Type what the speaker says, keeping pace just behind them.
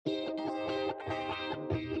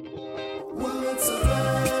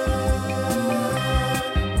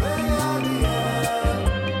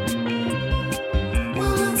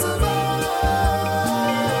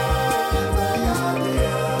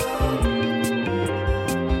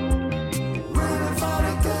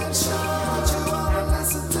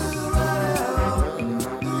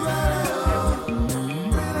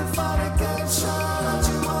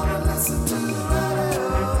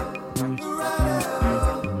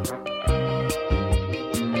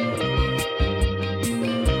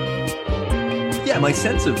Yeah, my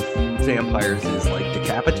sense of vampires is like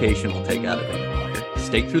decapitation will take out a vampire,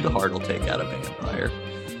 stake through the heart will take out a vampire,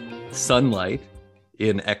 sunlight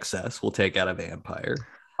in excess will take out a vampire.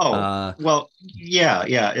 Well,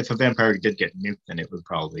 yeah. If a vampire did get nuked, then it would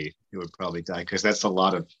probably die, because that's a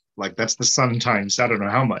lot of, like, that's the sun times I don't know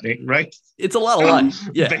how much, right? It's a lot of light.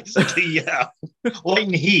 Yeah, basically, yeah. Light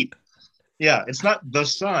and heat. Yeah, it's not the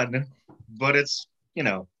sun, but it's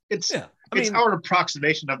it's our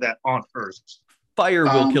approximation of that on Earth. Fire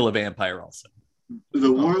will kill a vampire also.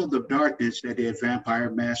 The World of Darkness that did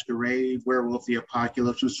Vampire Masquerade, Werewolf the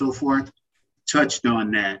Apocalypse, and so forth, touched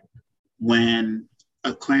on that when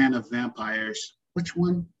a clan of vampires, which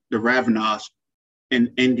one? The Ravenos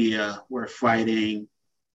in India were fighting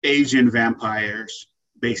Asian vampires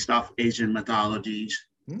based off Asian mythologies.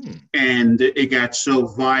 And it got so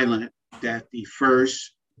violent that the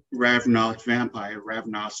first Ravenos vampire,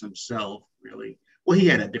 Ravenos himself, really, well, he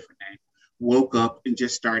had a different name, woke up and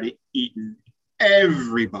just started eating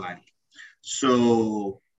everybody.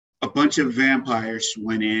 So a bunch of vampires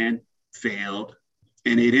went in, failed,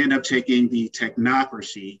 and it ended up taking the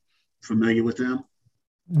technocracy. Familiar with them?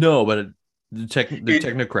 No, but the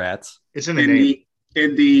technocrats. It's in the name.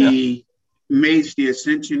 In the Mage the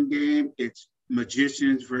Ascension game, it's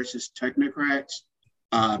magicians versus technocrats,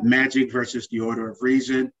 magic versus the Order of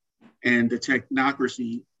Reason, and the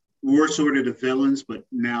technocracy were sort of the villains, but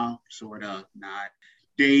now sort of not.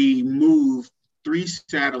 They moved 3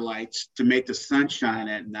 satellites to make the sun shine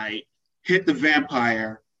at night, hit the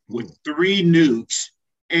vampire with 3 nukes,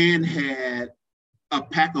 and had a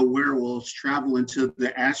pack of werewolves travel into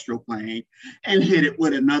the astral plane and hit it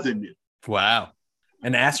with another nuke. Wow.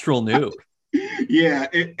 An astral nuke. Yeah.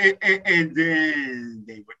 And then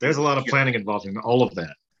there's a lot of planning involved in all of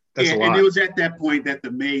that. That's a lot. And it was at that point that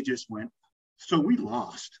the mages went, so we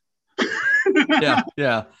lost.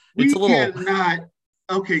 Yeah. It's a little.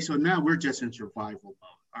 Okay, so now we're just in survival mode.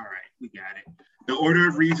 All right, we got it. The Order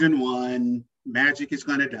of Reason won. Magic is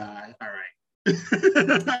gonna die. All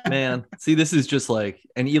right. Man, see, this is just like,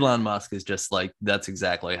 and Elon Musk is just like, that's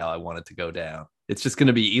exactly how I want it to go down. It's just going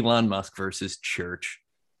to be Elon Musk versus church.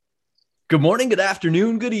 Good morning, good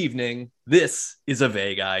afternoon, good evening. This is A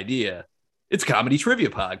Vague Idea. It's a comedy trivia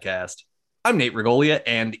podcast. I'm Nate Regolia,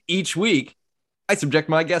 and each week I subject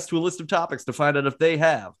my guests to a list of topics to find out if they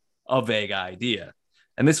have a vague idea.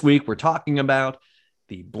 And this week we're talking about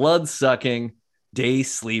the blood-sucking,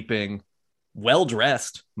 day-sleeping,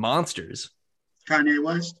 well-dressed monsters. Kanye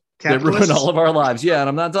West? That ruin all of our lives. Yeah, and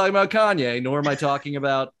I'm not talking about Kanye, nor am I talking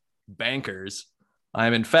about bankers.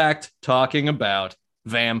 I'm, in fact, talking about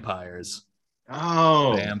vampires.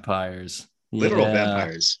 Oh. Vampires. Literal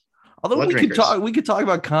vampires. Although we could talk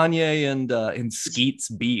about Kanye and Skeet's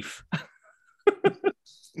beef.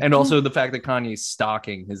 And also the fact that Kanye's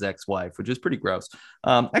stalking his ex-wife, which is pretty gross.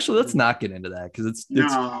 Actually, let's not get into that because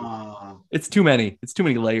it's too many. It's too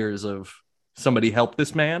many layers of somebody help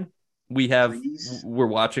this man. We're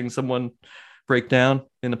watching someone break down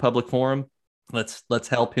in a public forum. Let's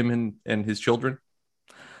help him and his children.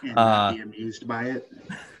 And not be amused by it.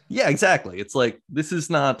 Yeah, exactly. It's like, this is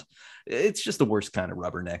not. It's just the worst kind of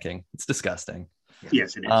rubbernecking. It's disgusting.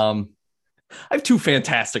 Yes, it is. I have 2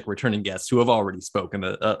 fantastic returning guests who have already spoken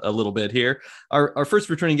a little bit here. Our first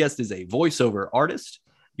returning guest is a voiceover artist.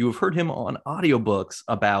 You have heard him on audiobooks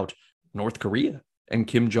about North Korea and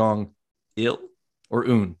Kim Jong-il or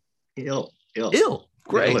Un. Ill.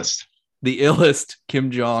 Great. The illest Kim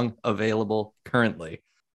Jong available currently.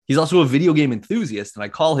 He's also a video game enthusiast, and I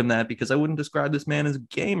call him that because I wouldn't describe this man as a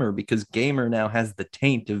gamer, because gamer now has the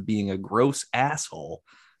taint of being a gross asshole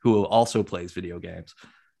who also plays video games.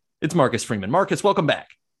 It's Marcus Freeman. Marcus, welcome back.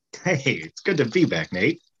 Hey, it's good to be back,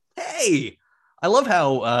 Nate. Hey, I love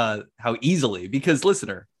how easily, because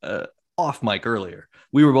listener, off mic earlier,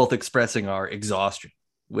 we were both expressing our exhaustion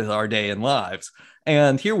with our day in lives.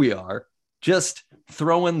 And here we are, just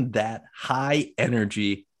throwing that high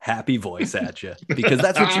energy, happy voice at you, because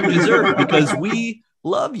that's what you deserve, because we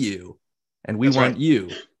love you. And we want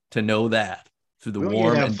you to know that through the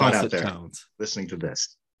warm and dulcet tones. Listening to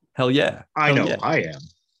this. Hell yeah. I know. I am.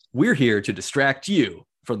 We're here to distract you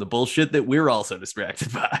from the bullshit that we're also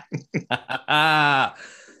distracted by.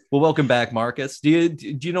 Well, welcome back, Marcus. Do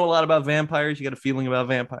you know a lot about vampires? You got a feeling about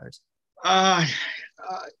vampires? I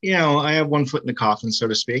have one foot in the coffin, so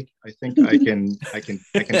to speak. I think I can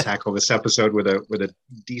tackle this episode with a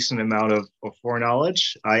decent amount of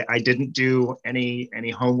foreknowledge. I didn't do any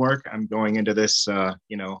homework. I'm going into this,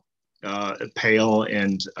 pale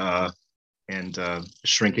and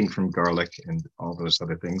shrinking from garlic and all those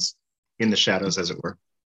other things in the shadows, as it were.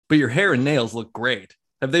 But your hair and nails look great.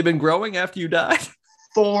 Have they been growing after you died?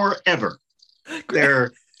 Forever.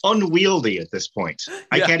 They're unwieldy at this point.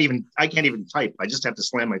 I Yeah. can't even type. I just have to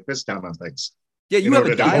slam my fist down on things. Yeah, you in have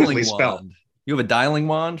order a to hopefully dialing spell. wand. You have a dialing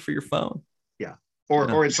wand for your phone. Yeah.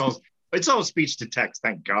 Yeah. Or it's all speech to text.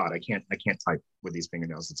 Thank God. I can't type with these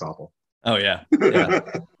fingernails. It's awful. Oh yeah. Yeah.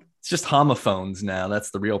 It's just homophones now.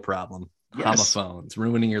 That's the real problem. Yes. Homophones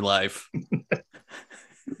ruining your life.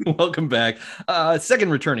 Welcome back.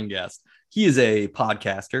 Second returning guest. He is a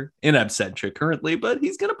podcaster in absentia currently, but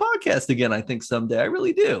he's going to podcast again, I think, someday. I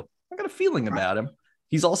really do. I got a feeling about him.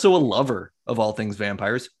 He's also a lover of all things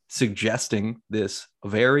vampires, suggesting this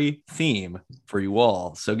very theme for you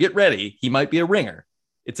all. So get ready. He might be a ringer.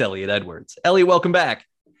 It's Elliot Edwards. Elliot, welcome back.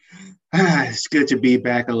 It's good to be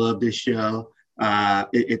back. I love this show.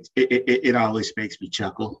 It always makes me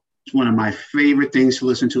chuckle. It's one of my favorite things to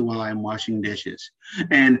listen to while I'm washing dishes.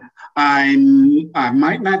 And I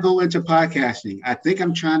might not go into podcasting. I think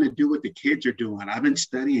I'm trying to do what the kids are doing. I've been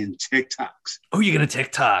studying TikToks. Oh, you're going to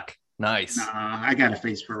TikTok. Nice. I got a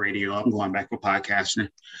face for radio. I'm going back for podcasting.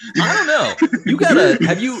 I don't know. You gotta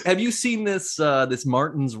have you seen this this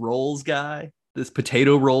Martin's Rolls guy, this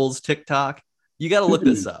potato rolls TikTok? You gotta look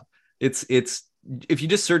this up. It's if you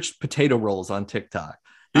just search potato rolls on TikTok,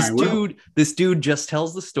 this dude just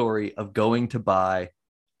tells the story of going to buy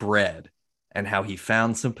bread and how he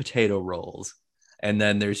found some potato rolls, and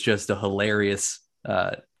then there's just a hilarious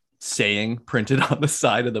saying printed on the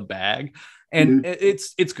side of the bag. And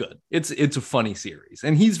it's good. It's a funny series,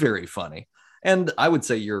 and he's very funny. And I would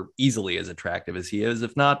say you're easily as attractive as he is,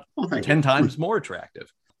 if not 10 times more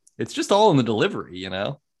attractive. It's just all in the delivery, you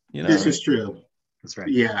know. This is true. That's right.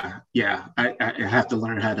 Yeah. I have to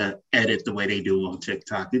learn how to edit the way they do on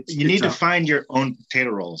TikTok. You need to find your own potato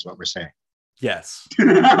rolls. What we're saying. Yes.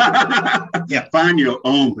 Yeah. Find your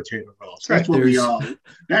own potato rolls. That's what we all.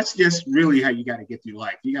 That's just really how you got to get through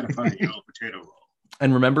life. You got to find your own potato roll.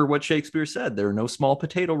 And remember what Shakespeare said, there are no small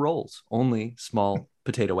potato rolls, only small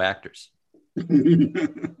potato actors.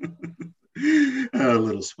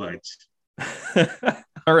 Little spikes.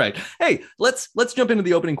 All right. Hey, let's jump into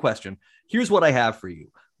the opening question. Here's what I have for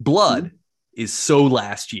you. Blood is so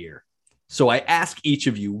last year. So I ask each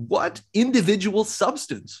of you, what individual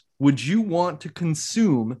substance would you want to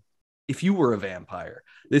consume if you were a vampire?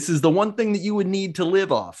 This is the one thing that you would need to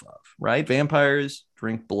live off of, right? Vampires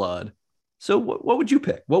drink blood. So what would you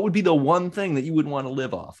pick? What would be the one thing that you would want to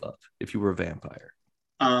live off of if you were a vampire?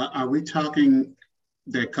 Are we talking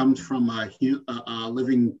that comes from a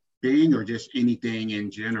living being or just anything in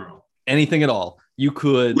general? Anything at all. You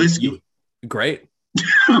could. Whiskey. Great.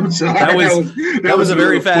 I'm sorry. That was a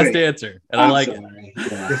very fast answer, and I like it.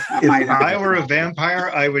 Yeah. If I were a vampire,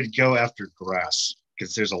 I would go after grass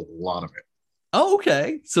because there's a lot of it. Oh,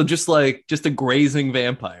 okay. So just a grazing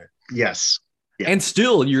vampire. Yes. Yeah. And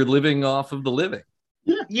still you're living off of the living.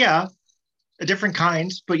 Yeah. A different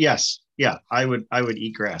kind, but yes. Yeah, I would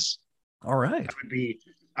eat grass. All right.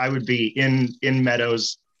 I would be in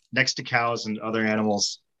meadows next to cows and other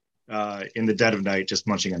animals in the dead of night, just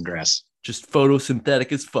munching on grass. Just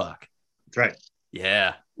photosynthetic as fuck. That's right.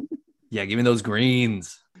 Yeah. Yeah, give me those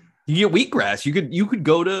greens. You get wheatgrass. You could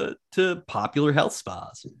go to popular health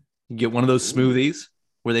spas. You get one of those smoothies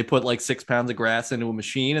where they put like 6 pounds of grass into a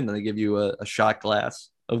machine and then they give you a shot glass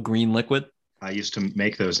of green liquid. I used to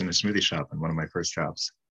make those in a smoothie shop in one of my first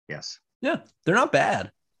jobs. Yes. Yeah, they're not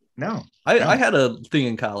bad. No. I had a thing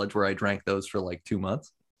in college where I drank those for like 2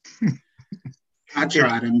 months. I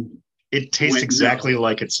tried them. It tastes exactly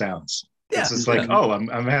like it sounds. Yeah. It's just like, I'm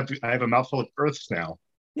happy. I have a mouthful of earths now.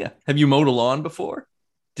 Yeah. Have you mowed a lawn before?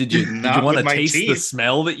 Did you want to taste the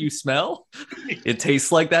smell that you smell? It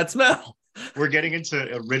tastes like that smell. We're getting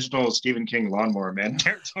into original Stephen King Lawnmower Man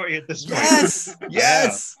territory at this point. Yes.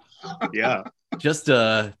 Yes. Yeah. Just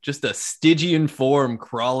a Stygian form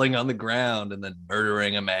crawling on the ground and then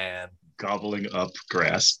murdering a man. Gobbling up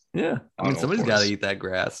grass. Yeah. I mean, somebody's got to eat that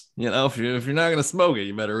grass. You know, if you're not going to smoke it,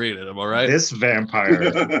 you better eat it. Am I right? This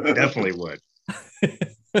vampire definitely would.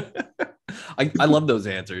 I love those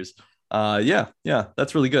answers. Yeah,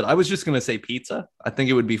 that's really good. I was just going to say pizza. I think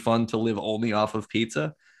it would be fun to live only off of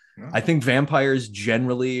pizza. Yeah. I think vampires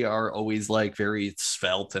generally are always like very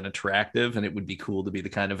svelte and attractive, and it would be cool to be the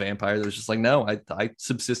kind of vampire that was just like, no, I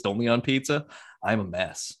subsist only on pizza. I'm a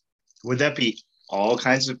mess. Would that be all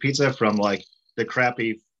kinds of pizza, from like the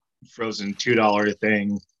crappy frozen $2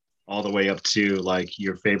 thing all the way up to like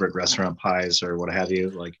your favorite restaurant pies or what have you?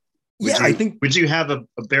 Like, would you have a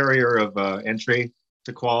barrier of entry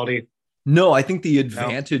to quality? No, I think the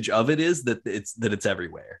advantage of it is that it's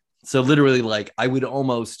everywhere. So literally, like, I would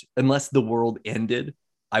almost, unless the world ended,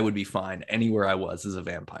 I would be fine anywhere I was as a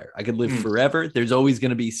vampire. I could live forever. There's always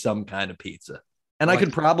going to be some kind of pizza And I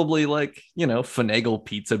could probably finagle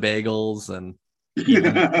pizza bagels and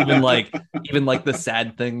even like the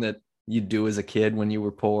sad thing that you do as a kid when you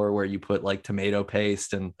were poor, where you put like tomato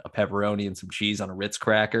paste and a pepperoni and some cheese on a Ritz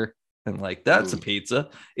cracker. And like, that's a pizza.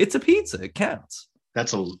 It's a pizza. It counts.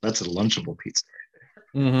 That's a Lunchable pizza.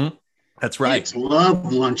 Mm-hmm. That's right. Kids love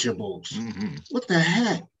Lunchables. Mm-hmm. What the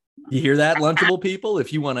heck? You hear that, Lunchable people?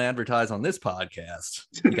 If you want to advertise on this podcast,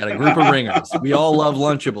 you got a group of ringers. We all love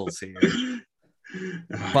Lunchables here.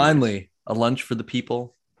 Finally, a lunch for the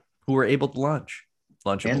people who are able to lunch.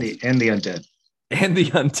 Lunchables. And the undead. And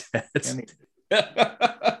the undead.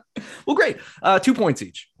 Well, great. 2 points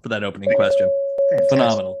each for that opening question.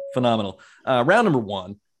 Fantastic. Phenomenal. Round number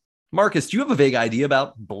 1. Marcus, do you have a vague idea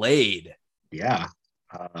about Blade? Yeah.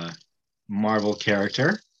 Marvel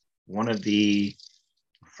character. One of the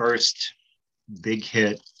first big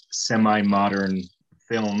hit semi-modern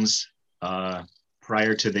films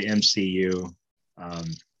prior to the MCU.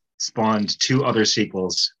 Spawned 2 other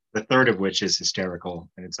sequels, the third of which is hysterical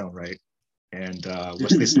in its own right. And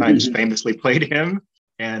Wesley Snipes famously played him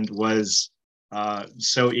and was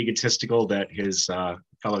so egotistical that his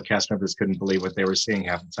fellow cast members couldn't believe what they were seeing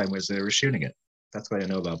half the time as they were shooting it. That's what I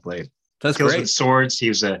know about Blade. That's Kills great. With swords.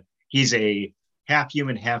 He's a half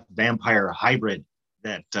human, half vampire hybrid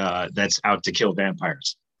that's out to kill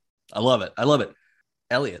vampires. I love it.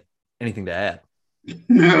 Elliot, anything to add?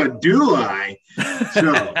 Do I?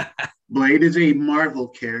 So, Blade is a Marvel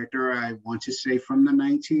character, I want to say from the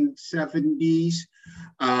 1970s.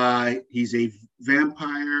 He's a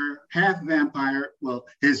vampire, half vampire. Well,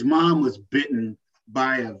 his mom was bitten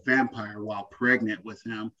by a vampire while pregnant with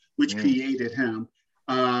him, which created him.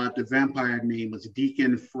 The vampire name was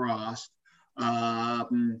Deacon Frost.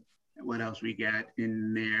 What else we got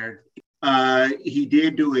in there? He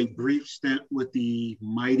did do a brief stint with the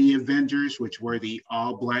Mighty Avengers, which were the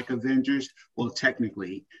all-Black Avengers. Well,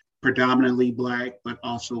 technically, predominantly Black, but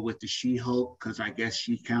also with the She-Hulk, because I guess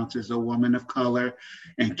she counts as a woman of color,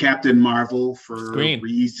 and Captain Marvel for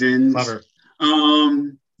reasons. Clever.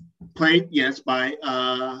 Played, yes, by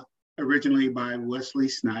originally by Wesley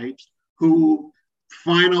Snipes, who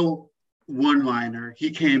final one-liner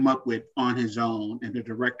he came up with on his own, and the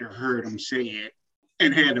director heard him say it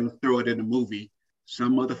and had him throw it in the movie.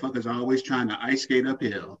 Some motherfuckers are always trying to ice skate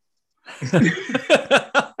uphill.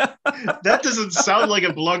 That doesn't sound like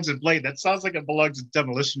it belongs in Blade. That sounds like it belongs in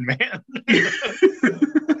Demolition Man.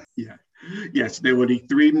 Yeah. Yes, there were the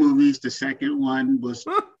 3 movies. The second one was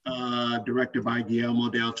directed by Guillermo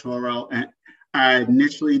del Toro, and I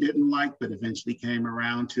initially didn't like, but eventually came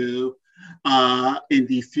around to. In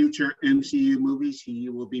the future MCU movies, he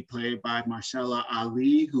will be played by Mahershala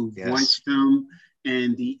Ali, who voiced him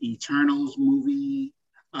in the Eternals movie,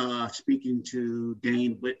 speaking to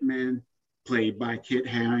Dane Whitman, played by Kit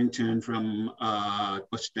Harington from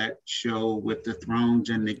what's that show with the thrones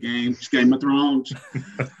and the games, Game of Thrones.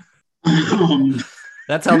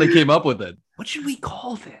 That's how they came up with it. What should we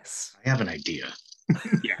call this? I have an idea.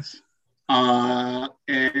 Yes.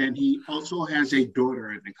 And he also has a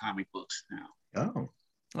daughter in the comic books now.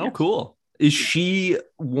 Oh, cool. Is she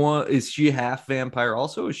half vampire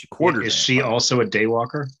also? Is she quarter? Is she also a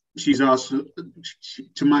daywalker? She's also,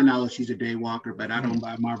 to my knowledge, she's a daywalker, but I don't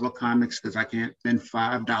buy Marvel comics because I can't spend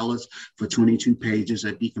 $5 for 22 pages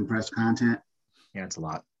of decompressed content. Yeah, it's a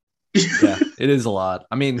lot. Yeah, it is a lot.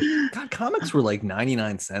 I mean, God, comics were like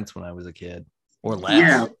 99 cents when I was a kid or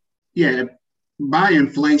less. Yeah. By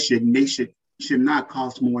inflation, they should not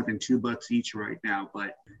cost more than $2 each right now,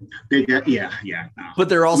 but they got no. But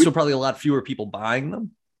there are also probably a lot fewer people buying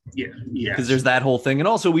them. Yeah, because there's that whole thing, and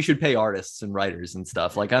also we should pay artists and writers and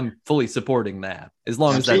stuff. Like, I'm fully supporting that as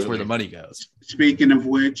long as that's where the money goes. Speaking of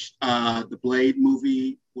which, the Blade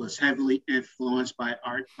movie was heavily influenced by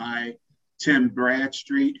art by Tim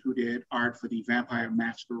Bradstreet, who did art for the Vampire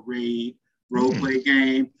Masquerade role-play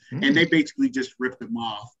game, and they basically just ripped them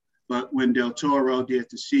off. But when Del Toro did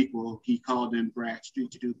the sequel, he called in Bradstreet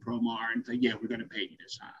to do promo art and said, "Yeah, we're going to pay you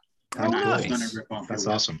this time. I'm not going to rip off." That's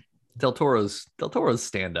awesome. Del Toro's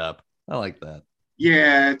stand up. I like that.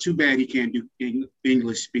 Yeah, too bad he can't do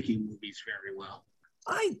English speaking movies very well.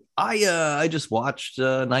 I just watched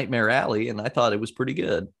Nightmare Alley and I thought it was pretty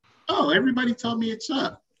good. Oh, everybody told me it's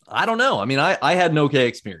up. I don't know. I mean, I had an okay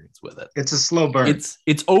experience with it. It's a slow burn.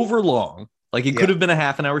 It's over long. Like, it could have been a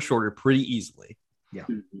half an hour shorter pretty easily. Yeah.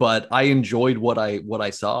 But I enjoyed what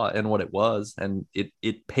I saw and what it was, and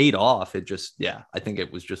it paid off. It just, I think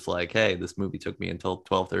it was just like, hey, this movie took me until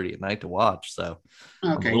 12:30 at night to watch, so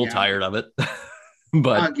I'm a little tired of it.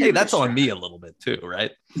 But hey, that's on me a little bit too,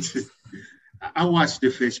 right? I watched the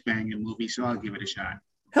fish banging movie, so I'll give it a shot.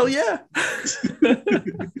 Hell yeah.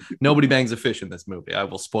 Nobody bangs a fish in this movie. I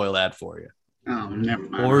will spoil that for you. Oh, never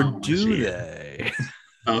mind. Or do they?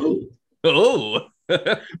 Oh. Oh.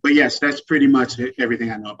 But yes, that's pretty much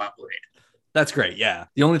everything I know about Blade. That's great. Yeah.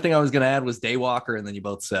 The only thing I was going to add was Daywalker, and then you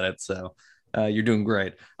both said it. So you're doing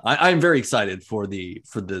great. I'm very excited for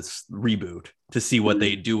this reboot to see what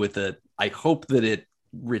they do with it. I hope that it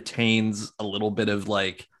retains a little bit of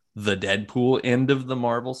like the Deadpool end of the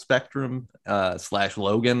Marvel spectrum /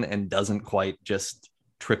 Logan, and doesn't quite just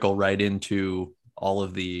trickle right into all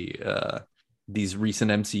of the these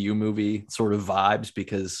recent MCU movie sort of vibes,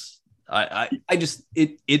 because I just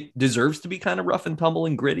it deserves to be kind of rough and tumble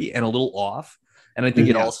and gritty and a little off. And I think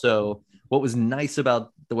it also, what was nice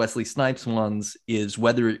about the Wesley Snipes ones is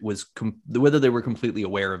whether they were completely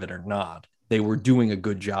aware of it or not, they were doing a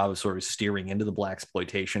good job of sort of steering into the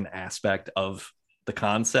blaxploitation aspect of the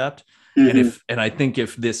concept. And I think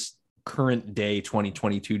if this current day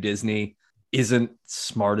 2022 Disney isn't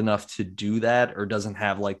smart enough to do that, or doesn't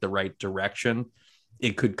have like the right direction,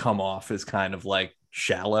 it could come off as kind of like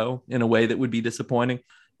shallow in a way that would be disappointing.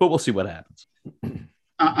 But we'll see what happens.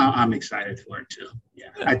 I'm excited for it too.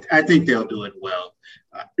 Yeah. I think they'll do it well.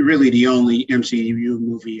 Really, the only MCU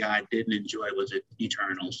movie I didn't enjoy was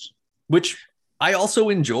Eternals, which I also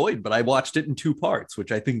enjoyed, but I watched it in 2 parts,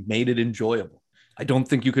 which I think made it enjoyable. I don't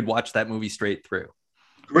think you could watch that movie straight through.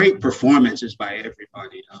 Great performances by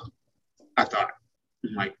everybody. I thought,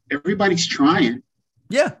 like, everybody's trying.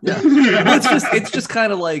 Yeah. it's just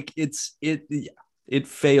kind of like it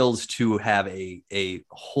fails to have a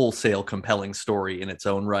wholesale compelling story in its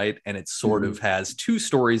own right, and it sort of has 2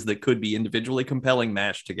 stories that could be individually compelling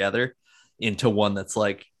mashed together into one that's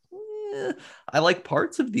like, I like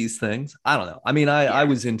parts of these things. I don't know. I mean, I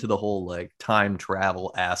was into the whole like time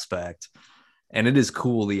travel aspect, and it is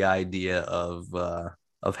cool, the idea of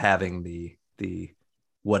having the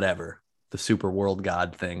whatever, the super world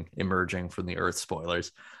god thing emerging from the Earth,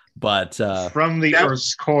 spoilers, but from the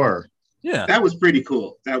Earth's core. Yeah, that was pretty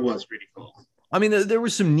cool. I mean, there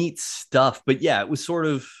was some neat stuff, but yeah, it was sort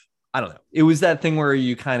of, I don't know. It was that thing where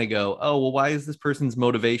you kind of go, oh, well, why is this person's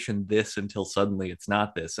motivation this until suddenly it's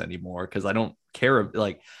not this anymore? Because I don't care.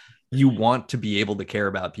 Like, you want to be able to care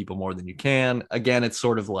about people more than you can. Again, it's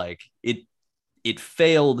sort of like it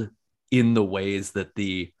failed in the ways that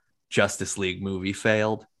the Justice League movie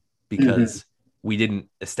failed, because we didn't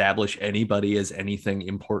establish anybody as anything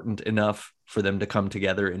important enough for them to come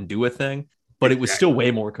together and do a thing. But it was still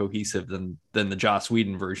way more cohesive than the Joss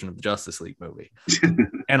Whedon version of the Justice League movie.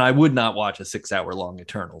 And I would not watch a 6-hour long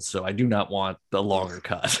Eternals, so I do not want the longer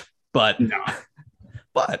cut. But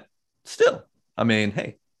still, I mean,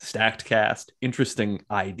 hey, stacked cast, interesting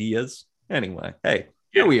ideas. Anyway, hey,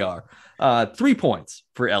 here we are. 3 points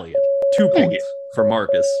for Elliot, 2 points for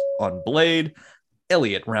Marcus on Blade.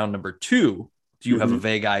 Elliot, round number 2. Do you have a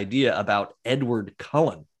vague idea about Edward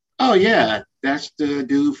Cullen? Oh, yeah. That's the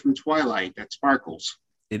dude from Twilight that sparkles.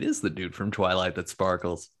 It is the dude from Twilight that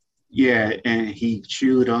sparkles. Yeah, and he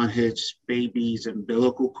chewed on his baby's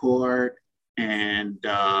umbilical cord. And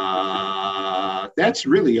that's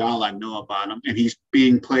really all I know about him. And he's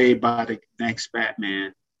being played by the next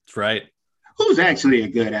Batman. That's right. Who's actually a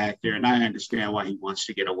good actor. And I understand why he wants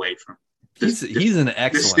to get away from he's an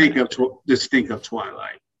excellent the stink of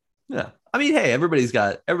Twilight. Yeah. I mean, hey,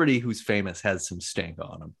 everybody who's famous has some stink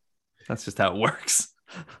on them. That's just how it works.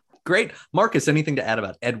 Great. Marcus, anything to add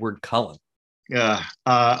about Edward Cullen? Yeah,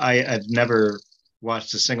 I've never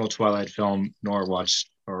watched a single Twilight film, nor watched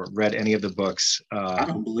or read any of the books. I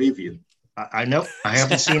don't believe you. I know I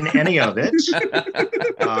haven't seen any of it.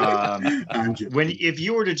 If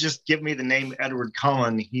you were to just give me the name Edward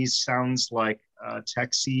Cullen, he sounds like a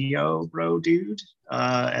tech CEO bro dude,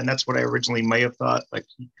 and that's what I originally may have thought. Like,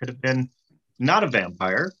 he could have been not a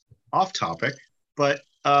vampire, off topic, but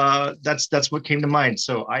that's what came to mind.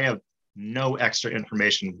 So I have no extra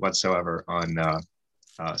information whatsoever on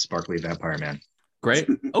Sparkly Vampire Man. Great.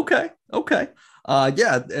 Okay.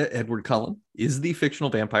 Yeah, Edward Cullen is the fictional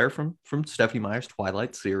vampire from Stephenie Meyer's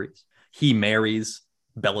Twilight series. He marries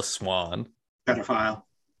Bella Swan, pedophile,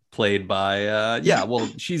 played by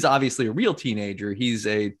she's obviously a real teenager. He's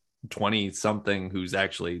a 20-something who's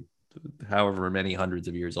actually however many hundreds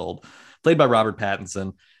of years old, played by Robert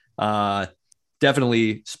Pattinson.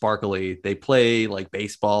 Definitely sparkly. They play like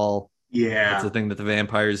baseball. Yeah, that's the thing that the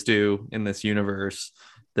vampires do in this universe.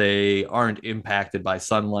 They aren't impacted by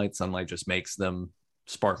sunlight. Sunlight just makes them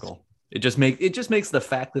sparkle. It just makes the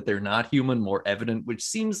fact that they're not human more evident, which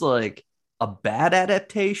seems like a bad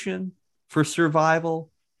adaptation for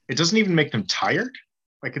survival. It doesn't even make them tired.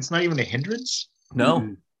 Like, it's not even a hindrance.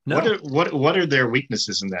 No, No, What are their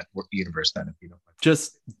weaknesses in that universe then? If you don't mind.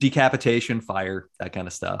 just decapitation, fire, that kind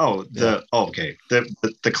of stuff. Oh, okay,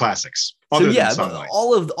 the classics. So Other than yeah, sunlight.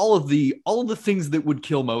 all of the things that would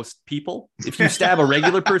kill most people. If you stab a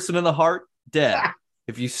regular person in the heart, dead.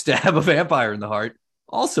 If you stab a vampire in the heart,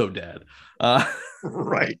 also dead.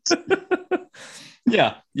 Right.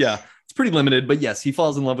 Yeah. It's pretty limited, but yes, he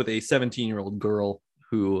falls in love with a 17-year-old girl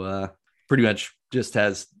who pretty much just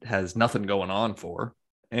has nothing going on for her,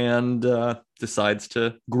 and decides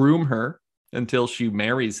to groom her until she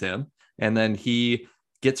marries him. And then he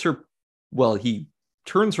gets her, well, he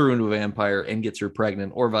turns her into a vampire and gets her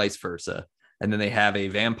pregnant, or vice versa. And then they have a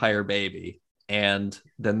vampire baby. And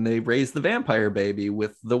then they raise the vampire baby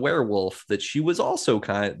with the werewolf that she was also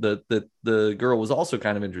the girl was also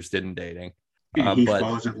kind of interested in dating. He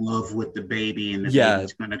falls in love with the baby, and the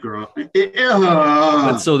baby's going to grow up.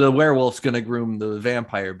 But so the werewolf's going to groom the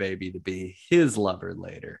vampire baby to be his lover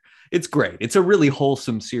later. It's great. It's a really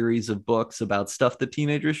wholesome series of books about stuff that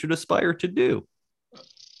teenagers should aspire to do.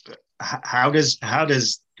 How does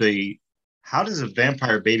a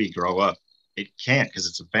vampire baby grow up? It can't, because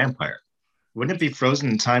it's a vampire. Wouldn't it be frozen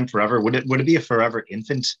in time forever? Would it be a forever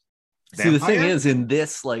infant? See, the thing is, in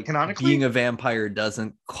this, like, canonically, being a vampire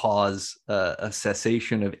doesn't cause a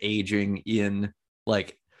cessation of aging in,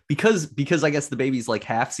 like, because I guess the baby's like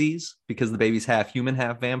half-seas, because the baby's half human,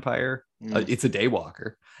 half vampire. It's a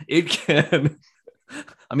daywalker. It can,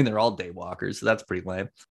 I mean, they're all daywalkers, so that's pretty lame.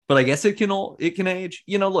 But I guess it can age.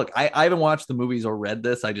 You know, look, I haven't watched the movies or read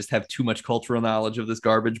this. I just have too much cultural knowledge of this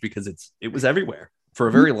garbage because it was everywhere for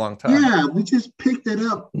a very long time. Yeah, we just picked it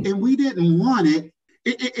up and we didn't want it.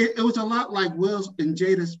 It was a lot like Will and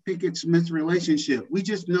Jada Pinkett Smith's relationship. We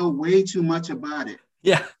just know way too much about it.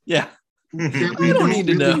 Yeah. That we don't need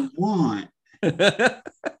to know. Want.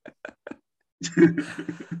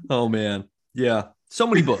 Oh man, yeah. So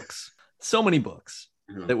many books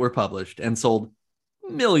that were published and sold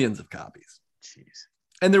millions of copies. Jeez.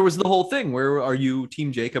 And there was the whole thing where, are you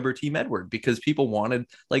Team Jacob or Team Edward? Because people wanted,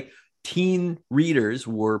 like, teen readers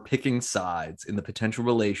were picking sides in the potential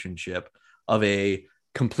relationship of a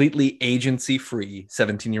completely agency-free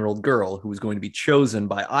 17-year-old girl who was going to be chosen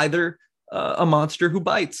by either a monster who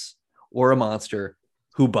bites or a monster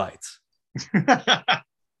who bites.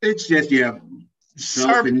 It's just,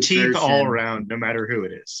 sharp teeth all around, no matter who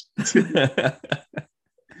it is.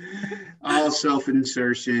 All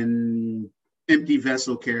self-insertion, empty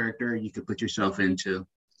vessel character you could put yourself into.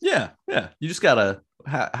 Yeah. You just gotta,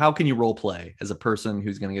 how can you role play as a person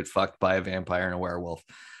who's going to get fucked by a vampire and a werewolf?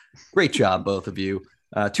 Great job, both of you.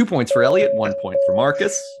 2 points for Elliot, 1 point for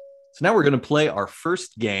Marcus. So now we're going to play our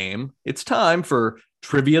first game. It's time for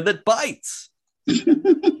Trivia That Bites.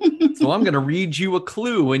 So I'm going to read you a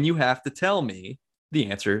clue and you have to tell me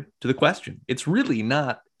the answer to the question. It's really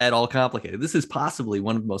not at all complicated. This is possibly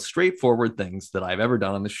one of the most straightforward things that I've ever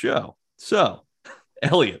done on the show. So,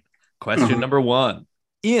 Elliot, question number 1.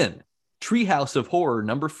 In Treehouse of Horror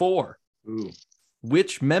number 4,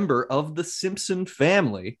 which member of the Simpson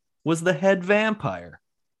family was the head vampire?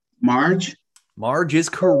 Marge? Marge is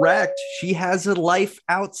correct. She has a life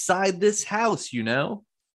outside this house, you know?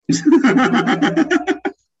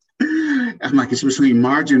 I'm like, it's between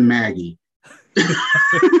Marge and Maggie.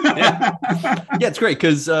 Yeah, it's great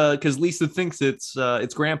because Lisa thinks it's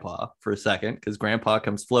Grandpa for a second, because Grandpa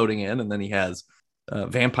comes floating in and then he has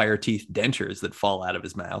vampire teeth dentures that fall out of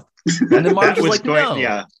his mouth. And then Marge is like, no.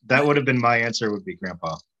 Yeah, that would have been my answer, would be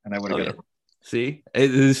Grandpa, and I would have got it. See,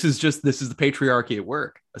 this is the patriarchy at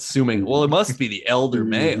work, assuming, well, it must be the elder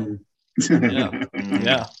male.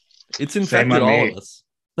 Yeah. It's infected all of us.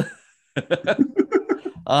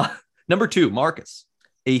 Number 2, Marcus.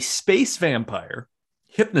 A space vampire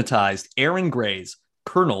hypnotized Aaron Gray's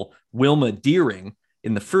Colonel Wilma Deering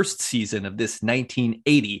in the first season of this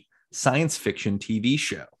 1980 science fiction TV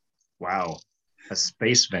show. Wow. A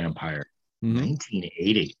space vampire.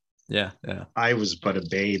 1980. Yeah. I was but a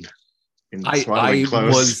babe. I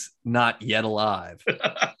was not yet alive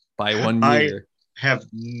by 1 year. I have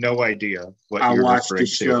no idea what I you're watched the referring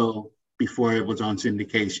show before it was on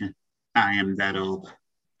syndication. I am that old.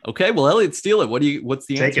 Okay, well, Elliot, steal it. What's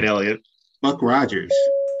the answer? Take it, Elliot. Buck Rogers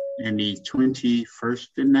in the 21st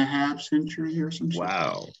and a half century or something.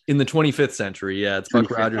 Wow. In the 25th century, yeah. It's Buck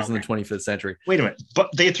Rogers in the 25th century. Wait a minute. But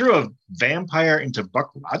they threw a vampire into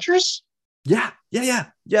Buck Rogers? Yeah.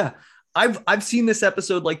 I've seen this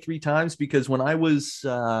episode like 3 times because when I was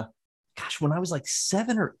like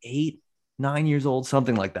 7 or 8, 9 years old,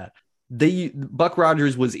 something like that, Buck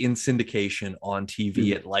Rogers was in syndication on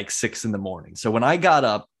TV at like 6 a.m. So when I got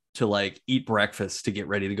up to like eat breakfast to get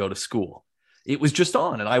ready to go to school, it was just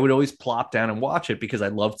on, and I would always plop down and watch it because I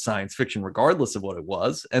loved science fiction regardless of what it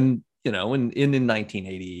was. And in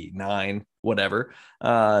 1989, whatever,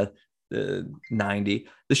 90,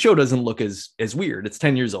 the show doesn't look as weird. It's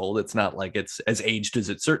 10 years old. It's not like it's as aged as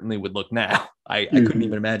it certainly would look now. I couldn't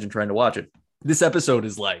even imagine trying to watch it. This episode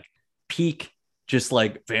is like peak, just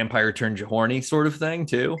like vampire turned horny sort of thing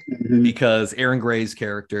too, because Erin Gray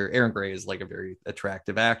is like a very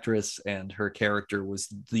attractive actress, and her character was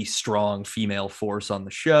the strong female force on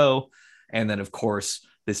the show. And then of course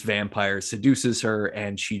this vampire seduces her,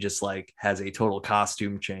 and she just like has a total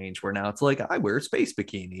costume change where now it's like, I wear a space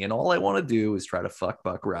bikini and all I want to do is try to fuck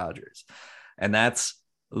Buck Rogers. And that's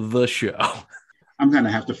the show. I'm going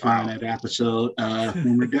to have to find that episode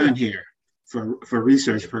when we're done here for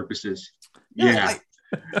research purposes. Yeah.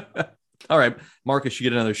 All right. Marcus, you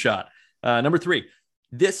get another shot. Number 3,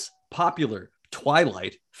 this popular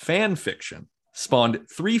Twilight fan fiction spawned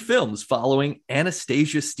 3 films following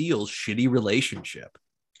Anastasia Steele's shitty relationship.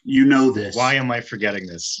 You know this. Why am I forgetting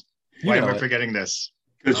this? Why am I forgetting this?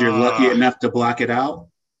 Because you're lucky enough to block it out.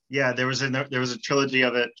 Yeah, there was a trilogy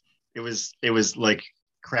of it. It was like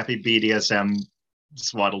crappy BDSM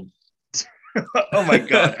swaddled. Oh my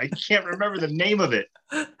god, I can't remember the name of it.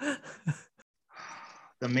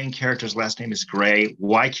 The main character's last name is Gray.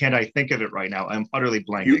 Why can't I think of it right now? I'm utterly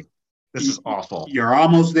blanking. This is awful. You're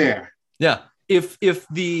almost there. Yeah. If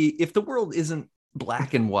the world isn't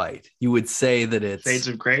black and white, you would say that it's Shades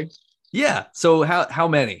of Gray. Yeah. So how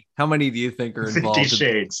many do you think are involved? 50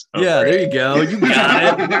 Shades. Yeah, there you go. You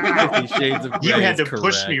got it. 50 Shades of Gray. You had to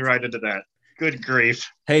push me right into that. Good grief.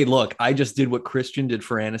 Hey, look, I just did what Christian did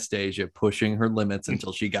for Anastasia, pushing her limits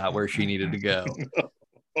until she got where she needed to go.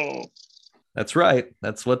 Oh. That's right.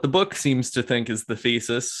 That's what the book seems to think is the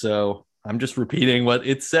thesis. So I'm just repeating what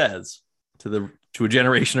it says to a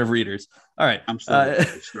generation of readers. All right. I'm so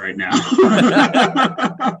right now.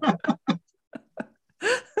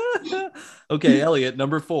 Okay, Elliot,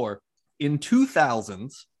 number 4. In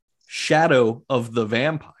 2000's Shadow of the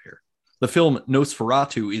Vampire, the film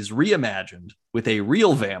Nosferatu is reimagined with a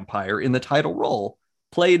real vampire in the title role,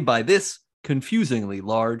 played by this confusingly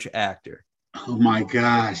large actor. Oh my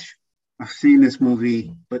gosh. I've seen this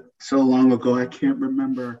movie, but so long ago, I can't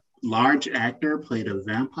remember. Large actor played a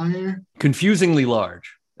vampire? Confusingly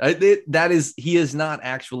large. He is not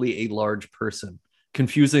actually a large person.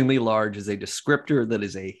 Confusingly large is a descriptor that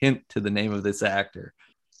is a hint to the name of this actor.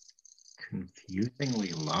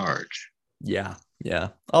 Confusingly large. Yeah.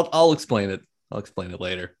 I'll explain it. I'll explain it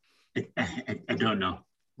later. I don't know.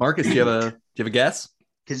 Marcus, do you have a guess?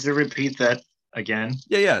 Could you repeat that again?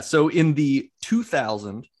 Yeah. So in the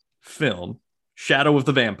 2000 film Shadow of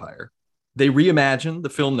the Vampire, they reimagined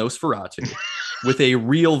the film Nosferatu with a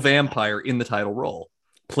real vampire in the title role,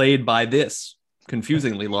 played by this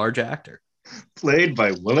confusingly large actor. Played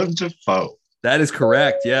by Willem Dafoe. That is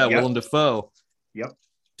correct. Yeah, Yep. Willem Dafoe. Yep.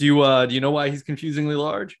 Do you know why he's confusingly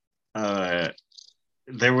large?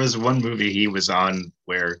 There was one movie he was on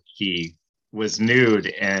where he was nude,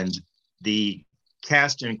 and the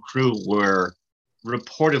cast and crew were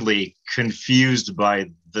reportedly confused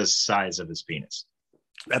by the size of his penis.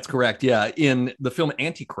 That's correct. Yeah. In the film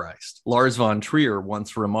Antichrist, Lars von Trier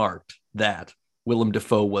once remarked that Willem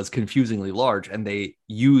Dafoe was confusingly large, and they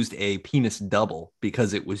used a penis double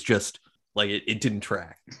because it was just like it didn't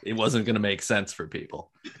track. It wasn't going to make sense for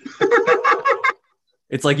people.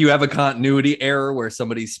 It's like you have a continuity error where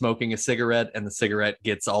somebody's smoking a cigarette and the cigarette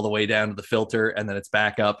gets all the way down to the filter and then it's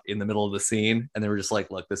back up in the middle of the scene. And they were just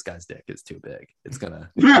like, look, this guy's dick is too big. It's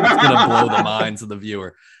gonna blow the minds of the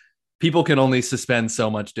viewer. People can only suspend so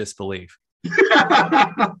much disbelief.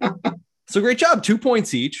 So great job. 2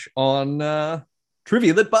 points each on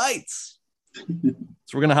trivia that bites. So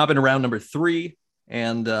we're going to hop into round number 3.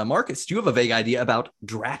 And Marcus, do you have a vague idea about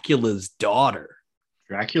Dracula's daughter?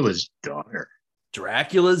 Dracula's daughter.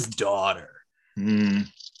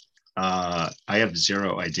 I have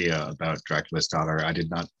zero idea about Dracula's daughter. I did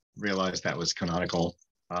not realize that was canonical.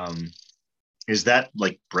 Is that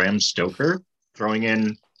like Bram Stoker throwing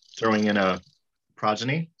in a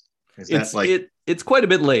progeny? It's quite a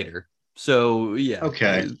bit later. So yeah.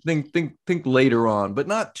 Okay. Think later on, but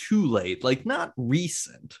not too late. Like not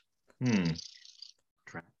recent.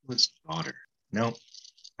 Dracula's daughter. No,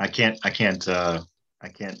 I can't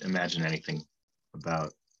imagine anything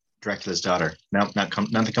about Dracula's daughter. No,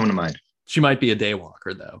 nothing coming to mind. She might be a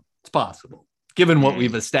daywalker, though. It's possible, given what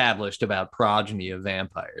we've established about progeny of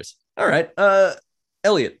vampires. All right,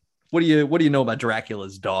 Elliot, what do you know about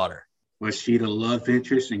Dracula's daughter? Was she the love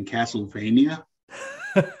interest in Castlevania?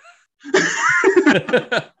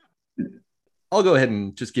 I'll go ahead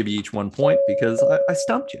and just give you each 1 point because I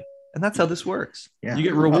stumped you. And that's how this works. Yeah. You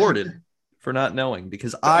get rewarded for not knowing,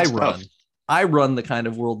 because I run the kind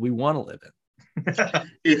of world we want to live in.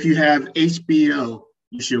 If you have HBO,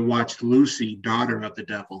 you should watch Lucy, Daughter of the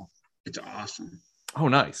Devil. It's awesome. Oh,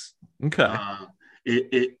 nice. Okay.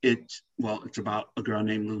 It's about a girl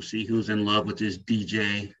named Lucy who's in love with this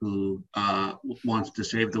DJ who wants to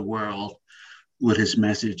save the world with his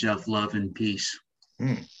message of love and peace.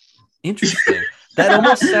 Interesting. That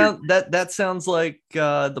almost sounds like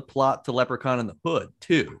the plot to Leprechaun in the Hood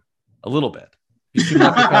too, a little bit. You seen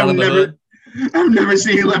Leprechaun in the Hood? I've never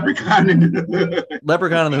seen Leprechaun in the Hood.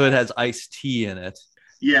 Leprechaun in the Hood has Ice-T in it.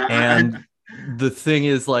 Yeah, and the thing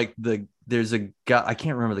is, like, there's a guy, I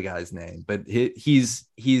can't remember the guy's name, but he's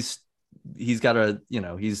got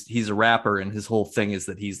he's a rapper, and his whole thing is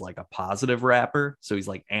that he's like a positive rapper, so he's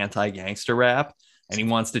like anti-gangster rap, and he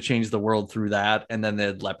wants to change the world through that. And then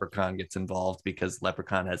the Leprechaun gets involved because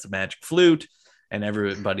Leprechaun has a magic flute, and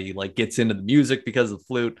everybody like gets into the music because of the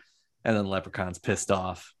flute, and then Leprechaun's pissed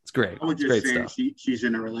off. It's great. I was just great saying stuff. She's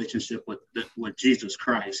in a relationship with Jesus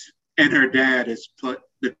Christ, and her dad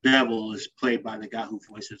the devil is played by the guy who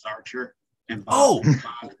voices Archer and Bob's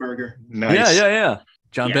Burger. Nice. Yeah.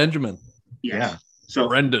 John Benjamin. Yes. Yeah. So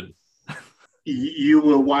Brendan. You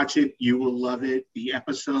will watch it. You will love it. The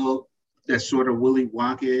episode that's sort of Willy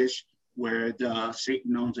Wonka-ish, where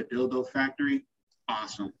Satan owns a dildo factory.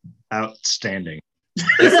 Awesome. Outstanding.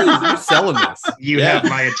 You're selling this. You have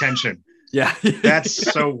my attention. Yeah.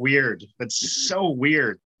 That's so weird. That's so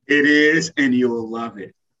weird. It is, and you will love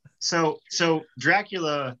it. So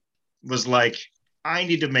Dracula was like, I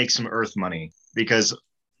need to make some Earth money because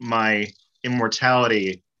my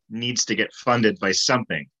immortality needs to get funded by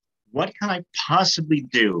something. What can I possibly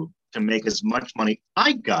do to make as much money?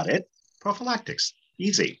 I got it. Prophylactics.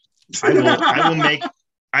 Easy.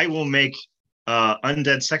 I will make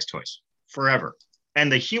undead sex toys forever,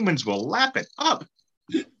 and the humans will lap it up.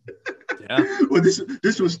 Yeah. Well,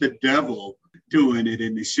 this was the devil doing it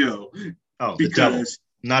in the show. Oh, because the devil,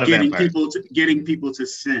 not a getting vampire. getting people to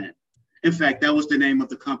sin. In fact, that was the name of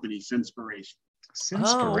the company, Sinspiration.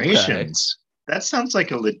 Sinspirations. That sounds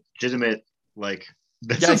like a legitimate,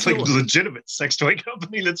 legitimate sex toy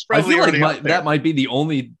company. That's probably I feel already like that might be the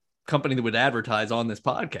only company that would advertise on this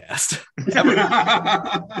podcast.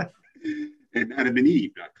 And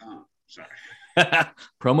AdamandEve.com. Sorry.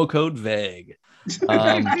 Promo code vague.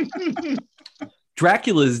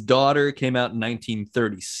 Dracula's Daughter came out in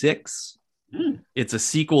 1936. It's a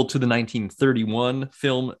sequel to the 1931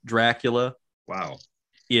 film Dracula. Wow.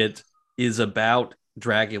 It is about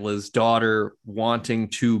Dracula's daughter wanting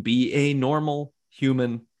to be a normal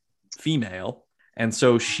human female. And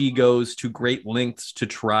so she goes to great lengths to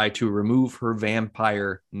try to remove her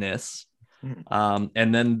vampireness.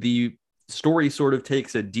 And then the story sort of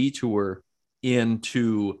takes a detour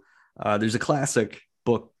into, there's a classic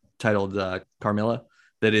book titled Carmilla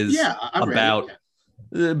that is about,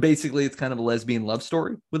 basically it's kind of a lesbian love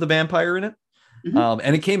story with a vampire in it.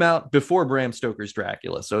 And it came out before Bram Stoker's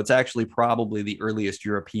Dracula. So it's actually probably the earliest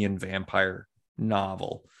European vampire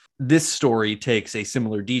novel. This story takes a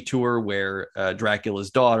similar detour where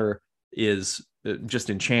Dracula's daughter is just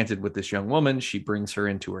enchanted with this young woman. She brings her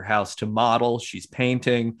into her house to model. She's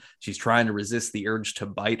painting. She's trying to resist the urge to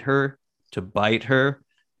bite her.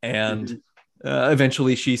 And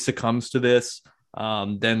eventually she succumbs to this.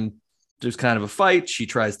 Then there's kind of a fight. She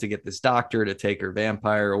tries to get this doctor to take her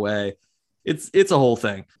vampire away. It's a whole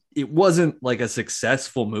thing. It wasn't like a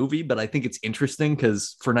successful movie, but I think it's interesting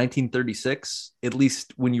because for 1936, at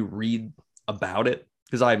least when you read about it,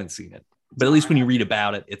 because I haven't seen it, but at least when you read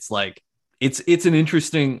about it, it's like it's an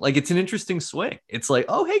interesting swing. It's like,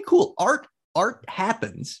 oh, hey, cool. Art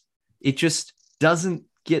happens. It just doesn't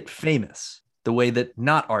get famous the way that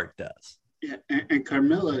not art does. Yeah, and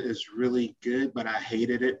Carmilla is really good, but I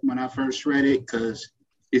hated it when I first read it because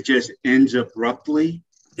it just ends abruptly.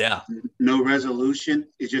 Yeah. No resolution.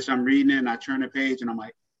 It's just I'm reading it and I turn the page and I'm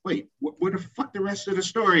like, wait, where the fuck the rest of the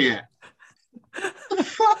story at? What the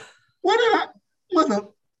fuck?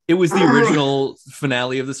 It was the original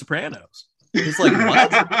finale of The Sopranos. It's like,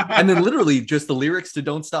 what? And then literally just the lyrics to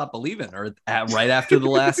Don't Stop Believin' are right after the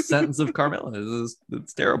last sentence of Carmilla.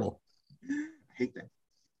 It's terrible. I hate that.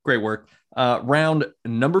 Great work. Round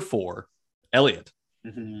number 4. Elliot,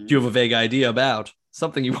 do you have a vague idea about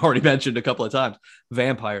something you've already mentioned a couple of times?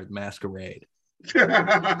 Vampire the Masquerade.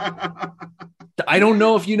 I don't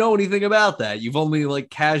know if you know anything about that. You've only like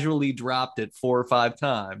casually dropped it 4 or 5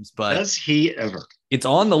 times, but does he ever? It's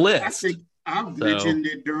on the list. I think I've mentioned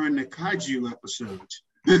it during the Kaiju episodes.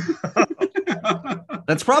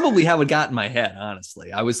 That's probably how it got in my head,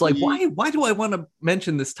 honestly. I was like, why do I want to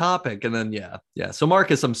mention this topic? And then, yeah. So,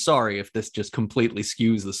 Marcus, I'm sorry if this just completely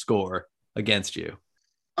skews the score against you.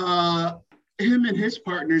 Him and his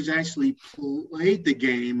partners actually played the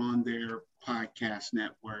game on their podcast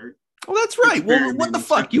network. Well, that's right. Well, what the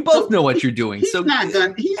fuck? You both know what you're doing. He's so not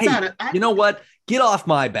done. He's not. You know what? Get off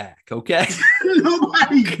my back, okay?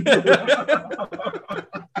 Nobody.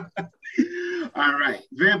 All right.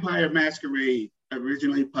 Vampire Masquerade,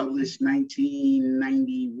 originally published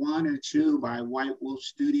 1991 or 2 by White Wolf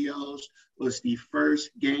Studios, was the first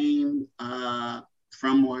game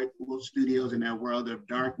from White Wolf Studios in that world of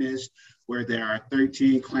darkness, where there are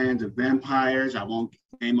 13 clans of vampires. I won't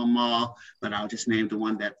name them all, but I'll just name the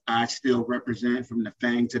one that I still represent, from the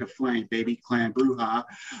Fang to the Flame, baby, Clan Bruja.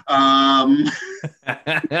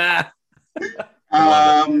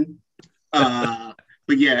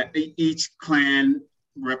 But yeah, each clan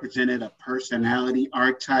represented a personality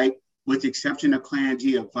archetype, with the exception of Clan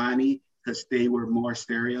Giovanni, because they were more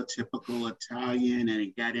stereotypical Italian, and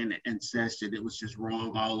it got into incest, and it was just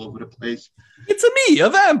wrong all over the place. It's me, a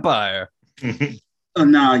vampire.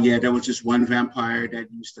 No, yeah, there was just one vampire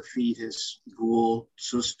that used to feed his ghoul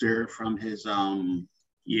sister from his from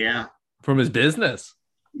his business.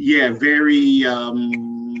 Yeah, very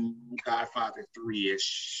Godfather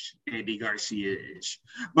 3-ish, Andy Garcia-ish.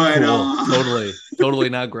 But cool. totally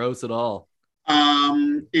not gross at all.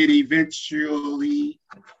 It eventually,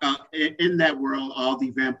 in that world, all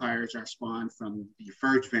the vampires are spawned from the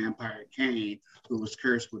first vampire, Cain, who was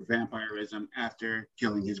cursed with vampirism after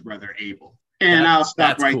killing his brother Abel. And I'll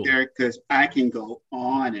stop right there, because I can go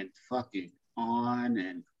on and fucking on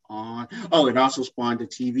and on. Oh, it also spawned a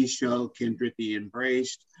TV show, Kindred the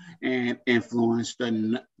Embraced, and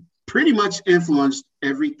pretty much influenced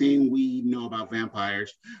everything we know about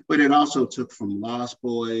vampires. But it also took from Lost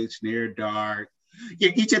Boys, Near Dark.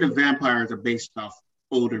 Yeah, each of the vampires are based off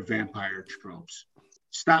older vampire tropes.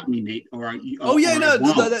 Stop me, Nate.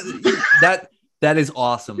 That is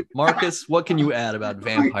awesome. Marcus, what can you add about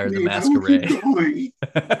Vampire the Masquerade?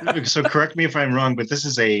 So correct me if I'm wrong, but this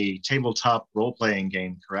is a tabletop role-playing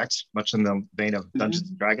game, correct? Much in the vein of Dungeons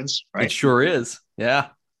and Dragons, right? It sure is. Yeah.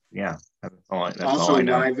 Yeah. That's also all I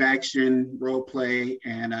know. Live action, role play,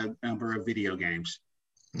 and a number of video games.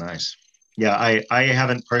 Nice. Yeah, I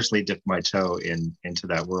haven't personally dipped my toe into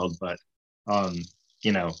that world, but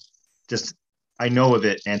just I know of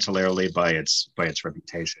it ancillarily by its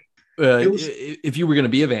reputation. If you were going to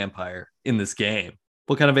be a vampire in this game,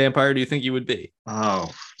 what kind of vampire do you think you would be? Oh,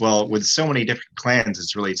 well, with so many different clans,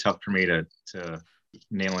 it's really tough for me to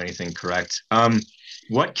nail anything correct.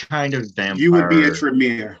 What kind of vampire? You would be a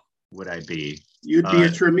Tremere. Would I be? You'd be a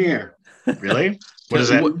Tremere. Really? What is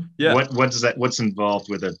that? Yeah. What is that? What's involved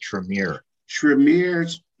with a Tremere?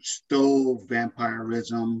 Tremeres stole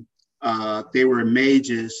vampirism. They were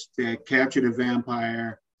mages that captured a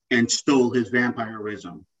vampire and stole his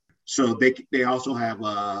vampirism. So they also have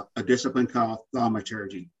a discipline called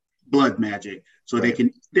thaumaturgy, blood magic. So right.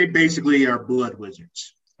 they basically are blood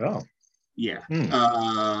wizards. Oh, yeah.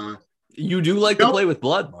 You do like to play with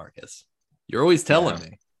blood, Marcus. You're always telling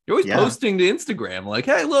me. You're always posting to Instagram like,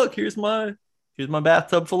 "Hey, look, here's my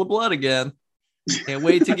bathtub full of blood again. Can't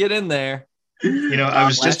wait to get in there." I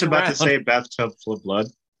was just about to say bathtub full of blood.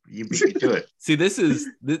 You beat me to it. See, this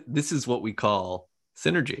is what we call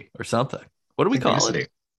synergy or something. What do we call it?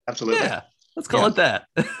 Absolutely. Yeah, let's call it that.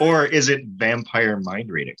 Or is it vampire mind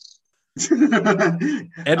reading?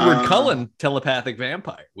 Edward Cullen, telepathic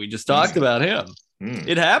vampire. We just talked about him.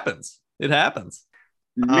 It happens.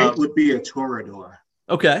 Nate would be a Toreador.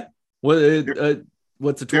 Okay. What's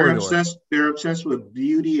a Toreador? They're obsessed with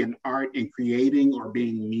beauty and art and creating or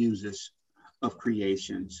being muses of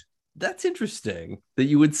creations. That's interesting that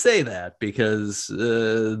you would say that, because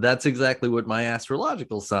that's exactly what my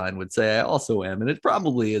astrological sign would say I also am, and it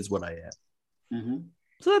probably is what I am. Mm-hmm.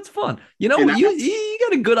 So that's fun. You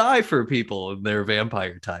got a good eye for people and their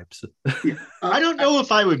vampire types. I don't know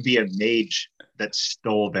if I would be a mage that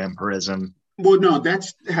stole vampirism. Well, no,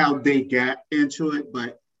 that's how they got into it,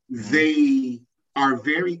 but they are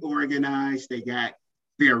very organized.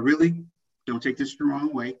 They're really, don't take this the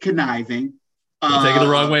wrong way, conniving. Don't take it the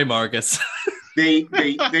wrong way, Marcus. They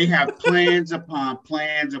have plans upon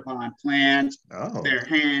plans upon plans. Oh. Their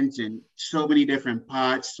hands in so many different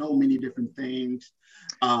pots, so many different things.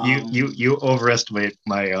 You overestimate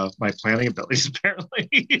my planning abilities, apparently.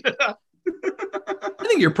 I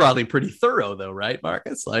think you're probably pretty thorough, though, right,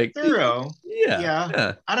 Marcus? Like thorough.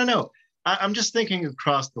 Yeah. I don't know. I'm just thinking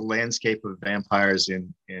across the landscape of vampires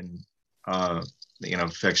in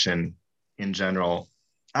fiction in general.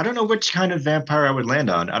 I don't know which kind of vampire I would land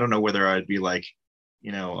on. I don't know whether I'd be like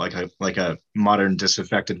like a modern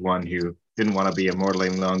disaffected one who didn't want to be immortal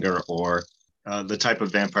any longer, or the type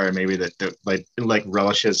of vampire maybe that like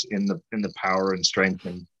relishes in the power and strength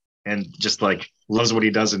and just like loves what he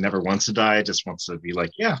does and never wants to die, just wants to be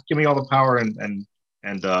like, yeah, give me all the power and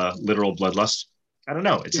literal bloodlust. I don't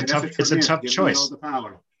know. It's a tough choice.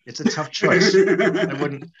 It's a tough choice.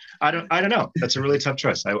 I don't know. That's a really tough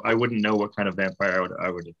choice. I wouldn't know what kind of vampire I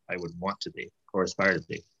would want to be or aspire to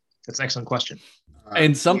be. That's an excellent question.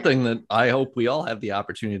 And something that I hope we all have the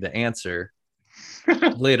opportunity to answer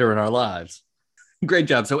later in our lives. Great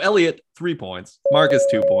job. So Elliot, 3 points. Marcus,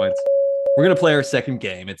 2 points. We're going to play our second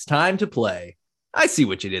game. It's time to play. I see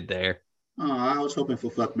what you did there. Oh, I was hoping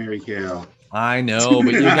for Fuck, Marry, Kill. I know,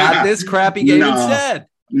 but you got this crappy game instead.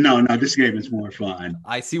 No, this game is more fun.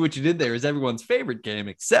 I see what you did there is everyone's favorite game,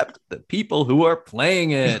 except the people who are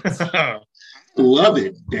playing it. Love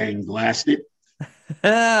it, dang blasted.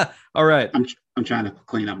 All right. I'm trying to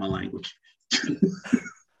clean up my language.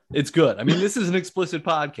 It's good. I mean, this is an explicit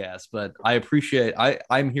podcast, but I appreciate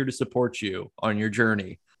I'm here to support you on your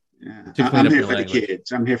journey. Yeah. I'm here for the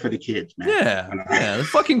kids. I'm here for the kids, man. Yeah. The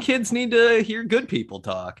fucking kids need to hear good people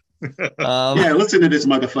talk. Yeah, listen to this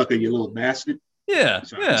motherfucker, you little bastard. Yeah.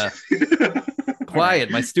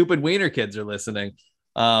 Quiet. My stupid wiener kids are listening.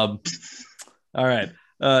 All right.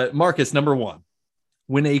 Marcus, number 1.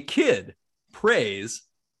 When a kid prays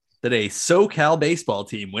that a SoCal baseball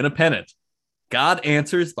team win a pennant, God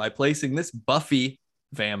answers by placing this Buffy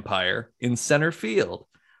vampire in center field.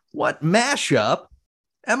 What mashup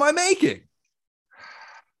am I making?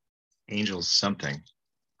 Angels something.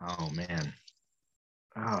 Oh man.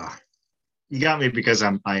 You got me because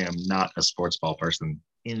I am not a sports ball person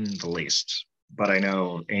in the least, but I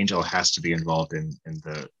know Angel has to be involved in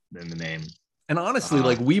the name. And honestly,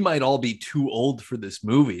 like we might all be too old for this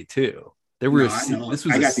movie too. This was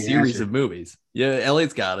a series of movies. Yeah,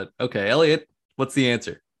 Elliot's got it. Okay, Elliot, what's the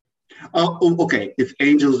answer? Oh, okay. It's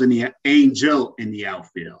Angel in the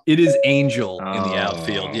outfield. It is Angel in the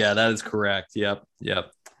outfield. Yeah, that is correct. Yep.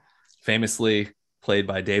 Famously played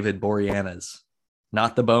by David Boreanaz.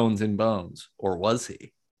 Not the Bones in Bones, or was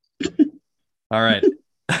he? All right.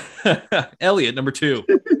 Elliot, number 2.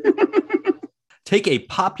 Take a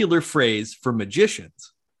popular phrase for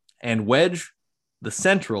magicians and wedge the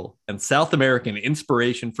Central and South American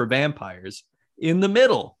inspiration for vampires in the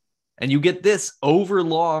middle. And you get this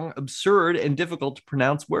overlong, absurd, and difficult to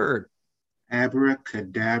pronounce word.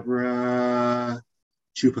 Abracadabra,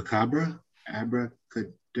 chupacabra,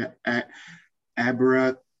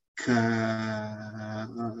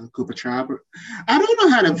 Kupachabra. I don't know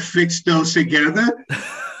how to fix those together.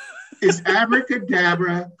 It's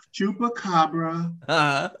abracadabra, chupacabra,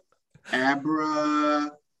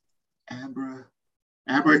 abra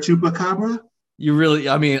chupacabra. You really,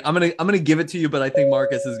 I mean, I'm gonna give it to you, but I think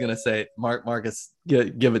Marcus is gonna say, Marcus,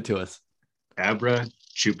 give it to us. Abra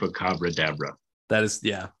chupacabra dabra. That is,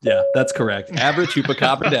 yeah, that's correct. Abra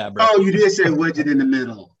chupacabra dabra. Oh, you did say wedge it in the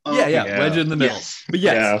middle. Okay. Yeah, wedge it in the middle. Yes. But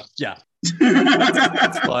yeah.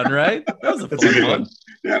 That's fun, right? That was a fun one.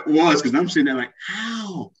 That was, because I'm sitting there like,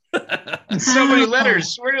 how? So many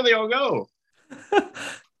letters. Where do they all go?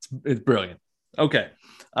 It's brilliant. Okay,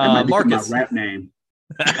 Marcus. My rap name.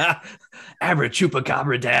 Abra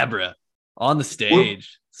chupacabra dabra on the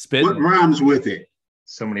stage. Spit. What rhymes with it?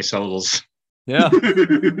 So many syllables. Yeah.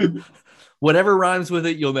 Whatever rhymes with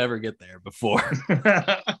it, you'll never get there before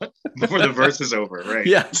the verse is over, right?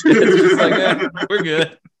 Yeah. It's just like, we're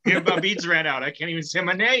good. Yeah, my beats ran out. I can't even say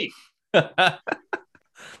my name.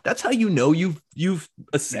 That's how you know you've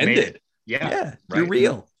ascended. Yeah, right. You're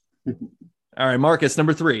real. All right, Marcus,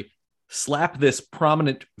 number 3. Slap this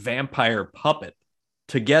prominent vampire puppet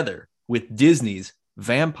together with Disney's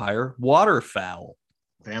vampire waterfowl.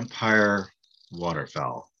 Vampire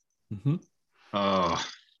waterfowl. Mm-hmm. Oh.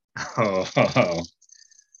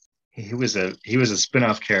 He was a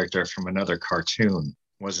spin-off character from another cartoon,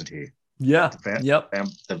 wasn't he? Yeah.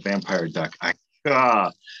 The vampire duck.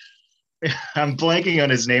 I'm blanking on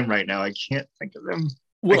his name right now. I can't think of him.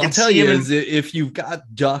 Well, I'll tell you is if you've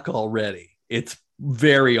got duck already, it's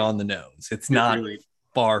very on the nose. It's not really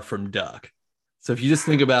far from duck. So if you just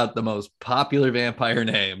think about the most popular vampire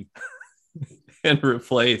name and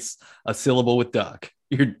replace a syllable with duck,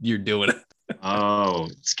 you're doing it. Oh,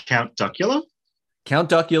 it's Count Duckula? Count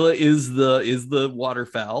Duckula is the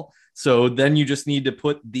waterfowl. So then you just need to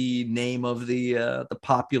put the name of the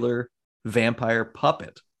popular vampire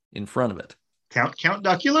puppet in front of it. Count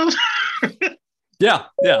Duckula? Yeah.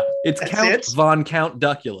 It's That's Count Von Count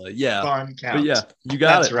Duckula. Yeah. Von Count. But yeah, you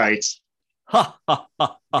got That's it. Right. Ha ha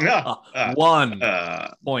ha. 1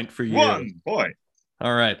 point for you. 1 point.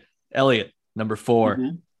 All right, Elliot. Number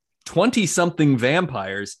 4, 20-something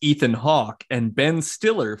vampires Ethan Hawke and Ben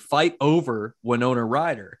Stiller fight over Winona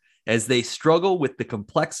Ryder as they struggle with the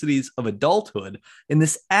complexities of adulthood in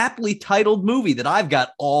this aptly titled movie that I've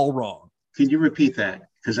got all wrong. Can you repeat that?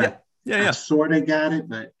 Because I sort of got it,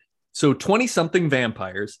 but... So 20-something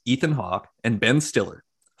vampires, Ethan Hawke and Ben Stiller,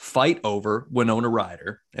 fight over Winona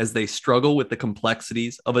Ryder as they struggle with the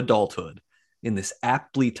complexities of adulthood in this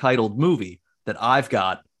aptly titled movie that I've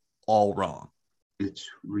got all wrong. It's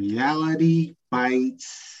Reality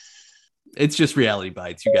Bites. It's just Reality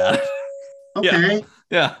Bites. You got it. Okay.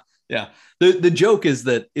 Yeah. The joke is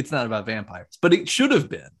that it's not about vampires, but it should have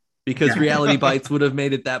been, because Reality Bites would have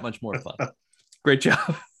made it that much more fun. Great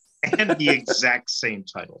job. And the exact same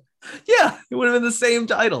title. Yeah, it would have been the same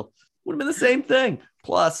title. Would have been the same thing.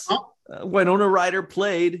 Plus, Winona Ryder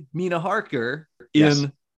played Mina Harker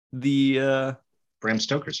in the Bram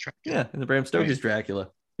Stoker's Dracula. Yeah, in the Bram Stoker's Dracula.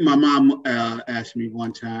 My mom asked me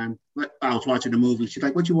one time, I was watching a movie. She's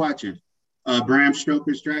like, "What you watching?" Bram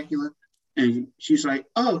Stoker's Dracula. And she's like,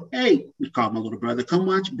 "Oh, hey," we called my little brother, "come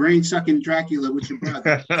watch Brain Sucking Dracula with your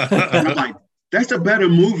brother." And I'm like, "That's a better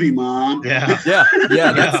movie, Mom." Yeah.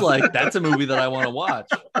 That's a movie that I want to watch.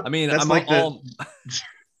 I mean, that's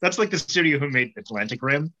that's like the studio who made Atlantic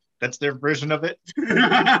Rim. That's their version of it.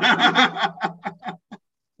 I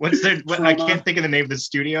can't think of the name of the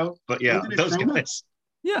studio, but yeah, those guys.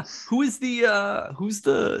 Yeah, who's the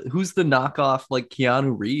knockoff like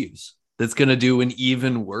Keanu Reeves that's gonna do an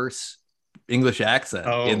even worse English accent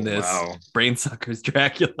in this Brainsuckers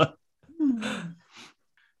Dracula?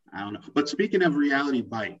 I don't know. But speaking of Reality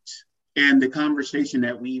Bites and the conversation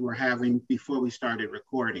that we were having before we started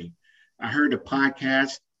recording, I heard a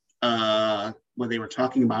podcast where they were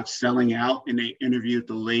talking about selling out, and they interviewed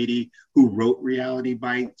the lady who wrote Reality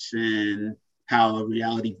Bites and how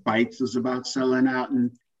Reality Bites was about selling out.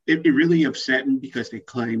 And it really upset me because they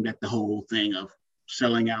claimed that the whole thing of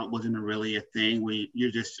selling out wasn't really a thing where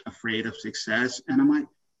you're just afraid of success. And I'm like,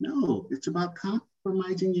 no, it's about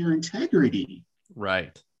compromising your integrity.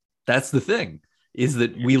 Right. That's the thing, is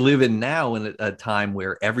that we live in now in a time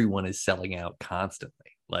where everyone is selling out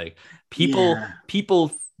constantly. Like people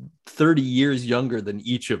 30 years younger than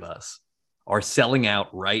each of us are selling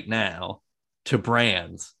out right now to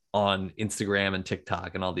brands on Instagram and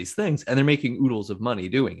TikTok and all these things, and they're making oodles of money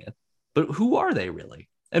doing it. But who are they really?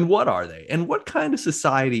 And what are they? And what kind of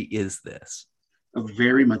society is this? A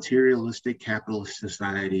very materialistic capitalist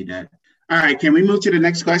society that... All right, can we move to the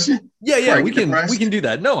next question? Yeah, we can do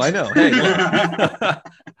that. No, I know. Hey, look.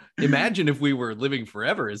 Imagine if we were living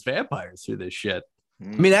forever as vampires through this shit.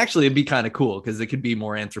 I mean, actually, it'd be kind of cool because it could be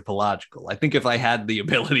more anthropological. I think if I had the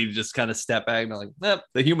ability to just kind of step back and be like,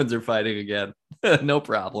 the humans are fighting again. No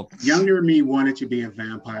problem. Younger me wanted to be a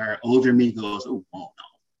vampire. Older me goes, oh no.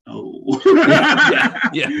 Oh.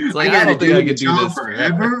 Yeah. It's like, I don't think I could do this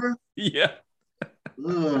forever. Yeah.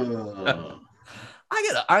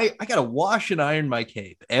 I gotta wash and iron my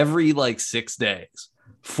cape every 6 days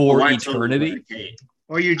for eternity.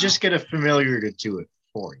 Or you just get a familiar to do it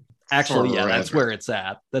for you. Actually, forever. That's where it's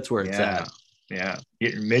at. It's at. Yeah.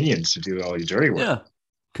 Get your minions to do all your dirty work. Yeah.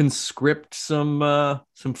 Conscript some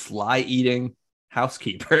fly-eating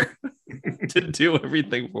housekeeper to do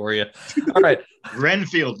everything for you. All right.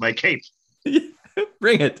 Renfield, my cape.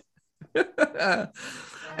 Bring it.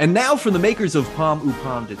 And now from the makers of Pomme ou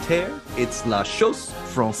Pomme de Terre, it's La Chose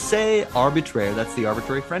Française Arbitraire. That's the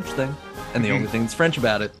arbitrary French thing. And the only thing that's French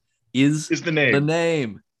about it is the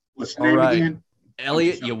name. What's the name again?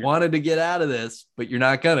 Elliot, you wanted to get out of this, but you're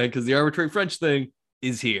not gonna, because the arbitrary French thing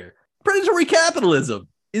is here. Predatory capitalism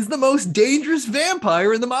is the most dangerous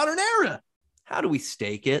vampire in the modern era. How do we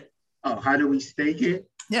stake it? Oh, how do we stake it?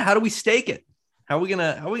 Yeah, how do we stake it? How are we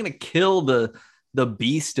gonna kill the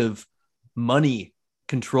beast of money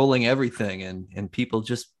controlling everything and people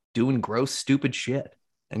just doing gross, stupid shit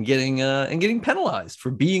and getting penalized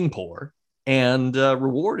for being poor and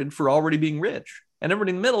rewarded for already being rich, and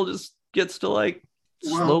everybody in the middle just gets to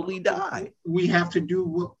slowly die. We have to do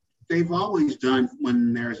what they've always done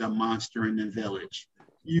when there's a monster in the village.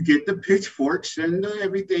 You get the pitchforks and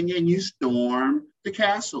everything, and you storm the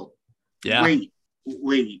castle. Yeah.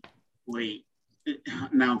 Wait.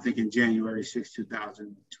 Now I'm thinking January 6,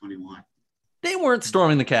 2021. They weren't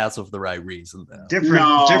storming the castle for the right reason, though.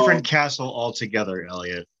 Different castle altogether,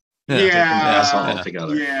 Elliot. Different castle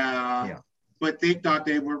altogether. Yeah. But they thought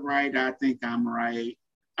they were right. I think I'm right.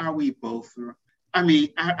 Are we both? I mean,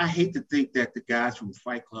 I hate to think that the guys from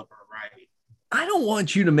Fight Club are right. I don't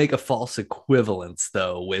want you to make a false equivalence,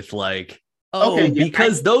 though, with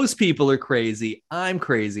because those people are crazy, I'm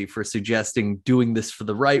crazy for suggesting doing this for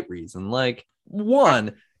the right reason.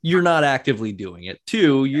 One, you're not actively doing it.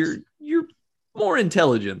 Two, you're more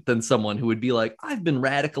intelligent than someone who would be like, I've been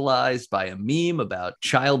radicalized by a meme about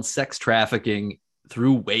child sex trafficking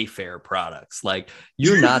through Wayfair products. Like,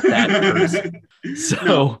 you're not that person. So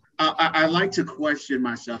No, I like to question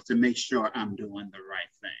myself to make sure I'm doing the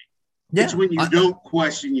right thing. yeah, It's when you don't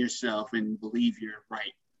question yourself and believe you're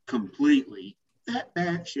right completely that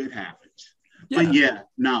bad shit happens. yeah. But yeah,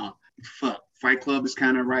 no, fuck. Fight Club is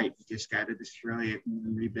kind of right. You just got to destroy it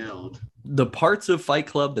and rebuild. The parts of Fight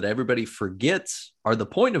Club that everybody forgets are the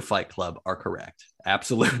point of Fight Club are correct.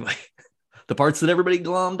 Absolutely. The parts that everybody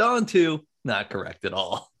glommed onto, not correct at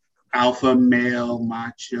all. Alpha male,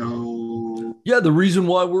 macho. Yeah, the reason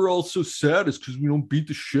why we're all so sad is because we don't beat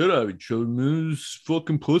the shit out of each other. Man, there's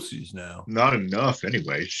fucking pussies now. Not enough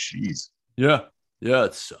anyway. Jeez. Yeah,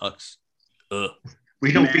 it sucks. Ugh.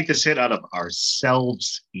 We don't beat the shit out of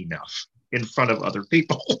ourselves enough in front of other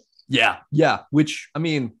people. Yeah. Which, I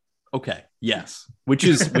mean, okay, yes. Which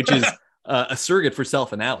is a surrogate for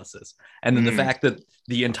self-analysis. And then the fact that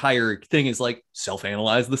the entire thing is like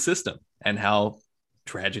self-analyze the system and how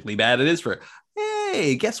tragically bad it is for it.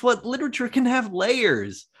 Hey, guess what? Literature can have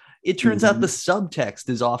layers. It turns out the subtext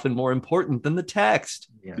is often more important than the text.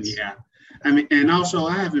 Yes. Yeah. I mean, and also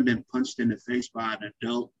I haven't been punched in the face by an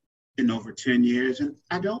adult in over 10 years and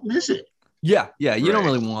I don't miss it. Yeah. You don't Right.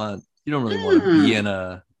 really want to be in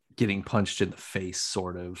a getting punched in the face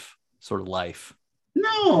sort of life.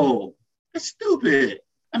 No, that's stupid.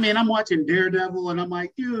 I mean, I'm watching Daredevil and I'm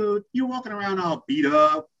like, dude, you're walking around all beat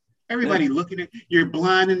up. Everybody looking at you're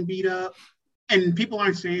blind and beat up. And people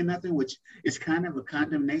aren't saying nothing, which is kind of a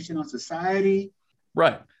condemnation on society.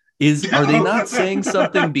 Right. Are they not saying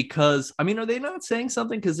something because, I mean, are they not saying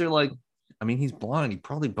something because they're like, I mean, he's blind. He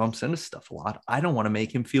probably bumps into stuff a lot. I don't want to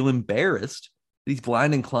make him feel embarrassed that he's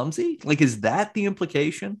blind and clumsy. Like, is that the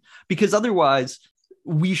implication? Because otherwise,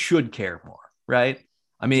 we should care more, right?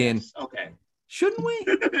 I mean, Yes. Okay. shouldn't we?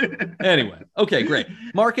 Anyway, okay, great.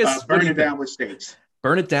 Marcus, burn it down with stakes.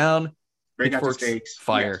 Burn it down. Break out the Pitchforks, stakes.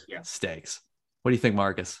 fire, Yes. stakes. What do you think,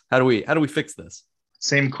 Marcus? How do we fix this?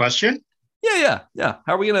 Same question. Yeah. How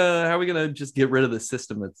are we gonna just get rid of the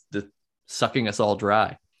system that's sucking us all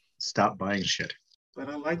dry? Stop buying shit. But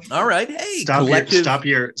I like All right. Hey, Stop collective.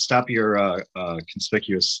 your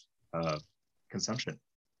conspicuous consumption.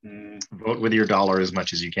 Vote with your dollar as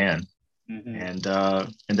much as you can, and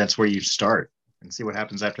that's where you start and see what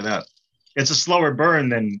happens after that. It's a slower burn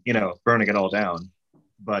than burning it all down,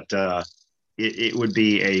 but it would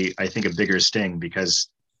be I think a bigger sting, because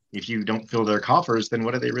if you don't fill their coffers, then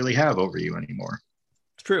what do they really have over you anymore?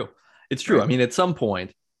 It's true. Right. I mean, at some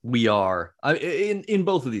point we are in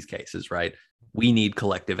both of these cases, right? We need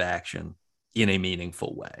collective action in a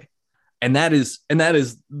meaningful way. And that is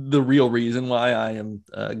the real reason why I am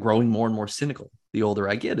growing more and more cynical the older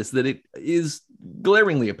I get, is that it is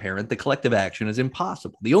glaringly apparent that collective action is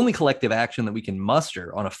impossible. The only collective action that we can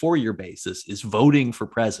muster on a 4-year basis is voting for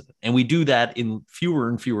president. And we do that in fewer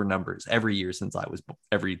and fewer numbers every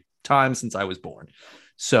time since I was born.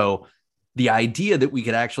 So the idea that we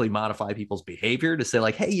could actually modify people's behavior to say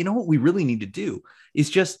like, hey, you know what we really need to do is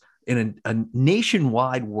just in a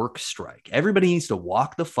nationwide work strike. Everybody needs to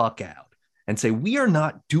walk the fuck out and say, we are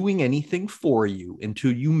not doing anything for you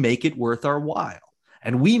until you make it worth our while.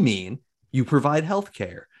 And we mean you provide health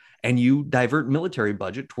care and you divert military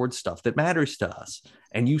budget towards stuff that matters to us.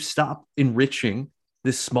 And you stop enriching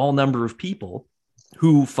this small number of people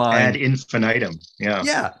who find ad infinitum.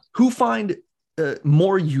 Yeah. Who find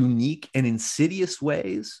more unique and insidious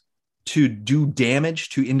ways to do damage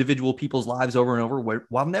to individual people's lives over and over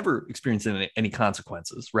while never experiencing any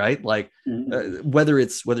consequences, right? Like whether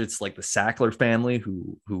it's like the Sackler family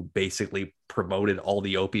who basically promoted all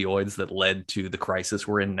the opioids that led to the crisis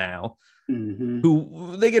we're in now,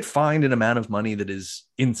 who they get fined an amount of money that is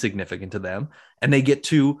insignificant to them and they get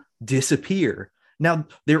to disappear. Now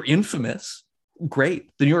they're infamous. Great.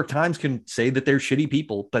 The New York Times can say that they're shitty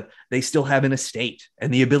people, but they still have an estate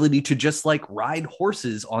and the ability to just like ride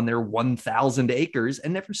horses on their 1,000 acres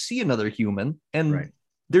and never see another human. And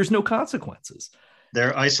there's no consequences.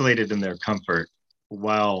 They're isolated in their comfort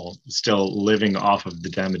while still living off of the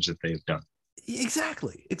damage that they've done.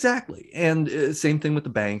 Exactly. And same thing with the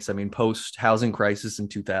banks. I mean, post housing crisis in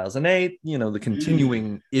 2008, the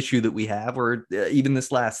continuing issue that we have, or even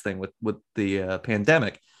this last thing with the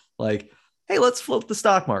pandemic, like, hey, let's float the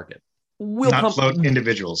stock market. We'll not float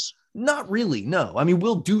individuals. Not really, no. I mean,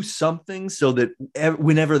 we'll do something so that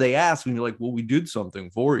whenever they ask, when you're like, well, we did something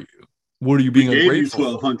for you. what are you We being gave you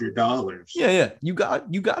ungrateful for? $1,200. Yeah.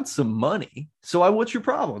 You got some money. So what's your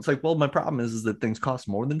problem? It's like, well, my problem is that things cost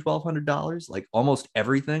more than $1,200. Like almost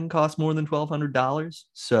everything costs more than $1,200.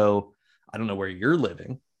 So I don't know where you're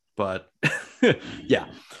living, but yeah.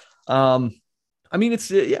 I mean,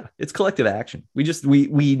 it's collective action.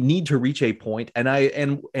 We need to reach a point, and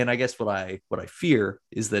I guess what I fear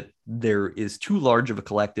is that there is too large of a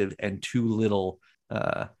collective and too little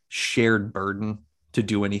shared burden to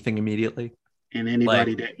do anything immediately. And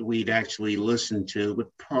anybody that we'd actually listen to would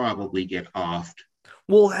probably get offed.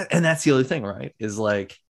 Well, and that's the other thing, right? Is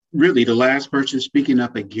like, really, the last person speaking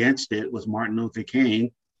up against it was Martin Luther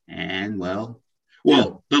King, and the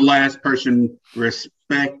last person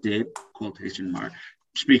respected, quotation mark,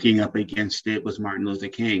 speaking up against it was Martin Luther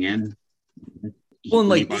King. And well, and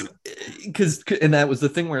like, because that was the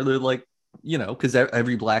thing where they're like, you know, because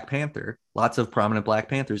every Black Panther, lots of prominent Black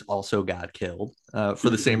Panthers also got killed for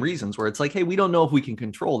the same reasons, where it's like, hey, we don't know if we can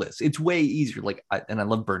control this. It's way easier. Like, and I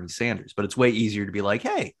love Bernie Sanders, but it's way easier to be like,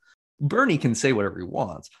 hey, Bernie can say whatever he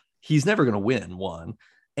wants. He's never going to win one.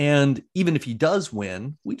 And even if he does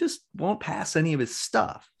win, we just won't pass any of his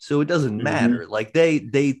stuff. So it doesn't matter. Like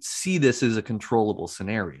they see this as a controllable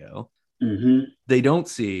scenario. They don't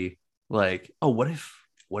see like, oh, what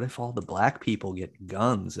if all the Black people get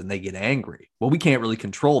guns and they get angry? Well, we can't really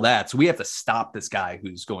control that. So we have to stop this guy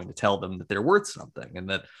who's going to tell them that they're worth something. And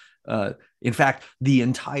that, in fact, the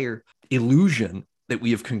entire illusion that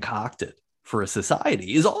we have concocted for a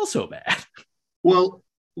society is also bad. Well,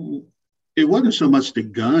 it wasn't so much the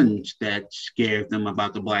guns that scared them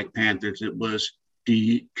about the Black Panthers. It was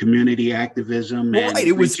the community activism. Well, right.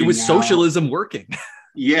 It was socialism working.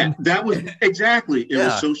 Yeah, that was exactly. It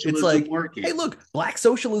was socialism it's like, working. Hey, look, Black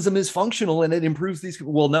socialism is functional and it improves these.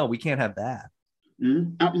 Well, no, we can't have that.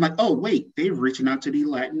 I'm like, oh, wait, they're reaching out to the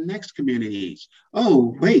Latinx communities.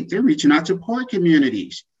 Oh, wait, they're reaching out to poor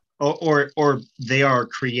communities. Or they are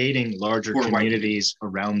creating larger communities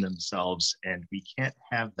around themselves, and we can't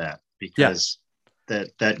have that because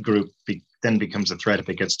that group then becomes a threat if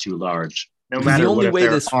it gets too large. No matter what, if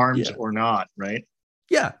they're armed or not, right?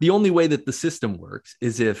 Yeah, the only way that the system works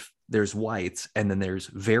is if there's whites and then there's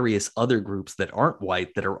various other groups that aren't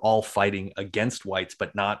white that are all fighting against whites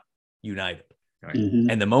but not united. Right?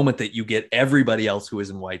 And the moment that you get everybody else who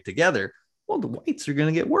isn't white together, well, the whites are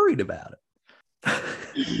going to get worried about it.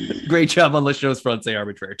 Great job on the show's front say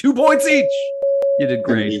arbitrary. 2 points each. You did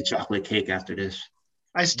great. I need chocolate cake after this.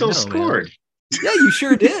 I still scored. Man. Yeah, you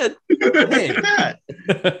sure did. Hey.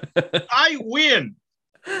 I win.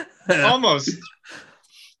 Almost.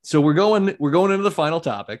 So we're going into the final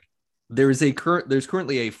topic. There's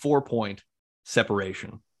currently a 4-point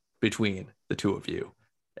separation between the two of you.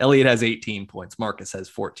 Elliot has 18 points. Marcus has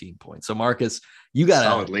 14 points. So Marcus, you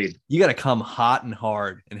gotta come hot and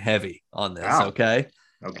hard and heavy on this. Wow. Okay.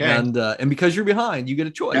 And because you're behind, you get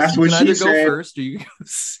a choice. That's you what can either she go said. first or you go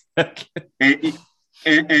second.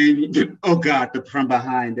 And oh God, the from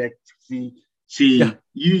behind that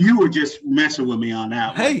you were just messing with me on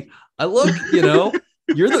that one. Hey, I look, you're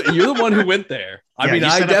the one who went there. I mean,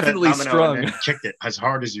 I definitely strung and kicked it as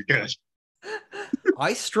hard as you could.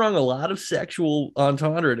 I strung a lot of sexual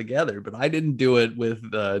entendre together, but I didn't do it with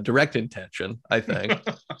direct intention, I think.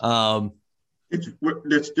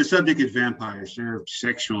 It's the subject is vampires. They're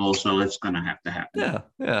sexual, so it's gonna have to happen.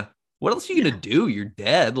 Yeah. What else are you gonna do? You're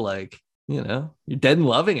dead, you're dead and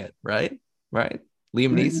loving it, right? Liam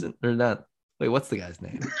Neeson or not? Wait, what's the guy's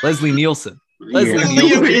name? Leslie Nielsen. Leslie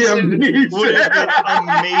Nielsen. Would have been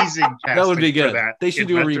amazing. That would be good. They should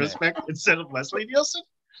do a remake instead of Leslie Nielsen.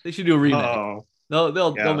 They should do a remake. Oh. No,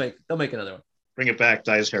 they'll make another one. Bring it back,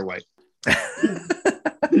 dye his hair white.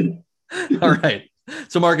 All right.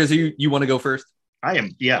 So Marcus, you want to go first? I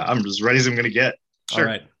am. Yeah, I'm as ready as I'm going to get. Sure. All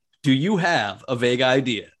right. Do you have a vague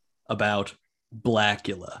idea about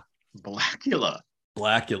Blackula? Blackula.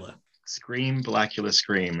 Scream, Blackula,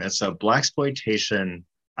 Scream. It's a blaxploitation.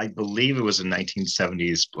 I believe it was a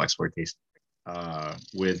 1970s blaxploitation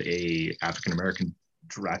with a African American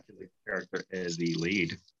Dracula character as the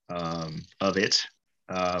lead of it,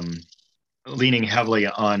 leaning heavily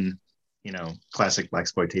on classic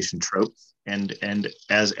blaxploitation tropes and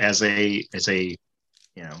as a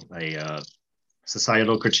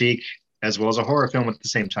societal critique as well as a horror film at the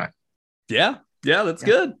same time. Yeah, that's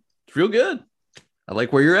good. It's real good. I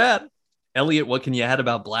like where you're at. Elliot, what can you add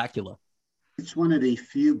about Blackula? It's one of the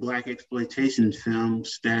few black exploitation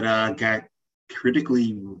films that got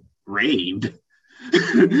critically raved.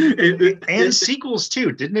 And sequels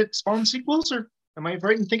too. Didn't it spawn sequels, or am I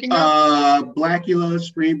right in thinking that? Blackula,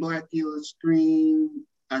 Scream.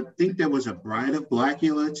 I think there was a Bride of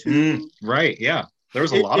Blackula too. Right, yeah. There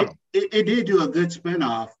was a lot of them. It did do a good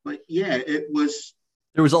spinoff, but yeah, it was.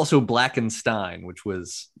 There was also Blackenstein, which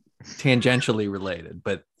was tangentially related,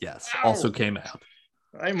 but yes, also came out.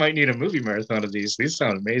 I might need a movie marathon of these. These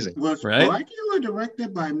sound amazing. Was right? Blackula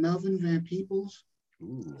directed by Melvin Van Peebles?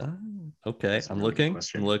 Ooh. Okay, I'm looking.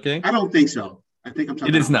 I'm looking. I don't think so. I think I'm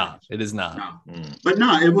talking. It is not. It is not. No. But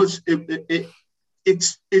no, it was.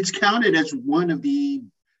 It's counted as one of the.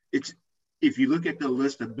 It's if you look at the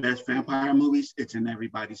list of best vampire movies, it's in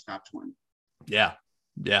everybody's top 20. Yeah.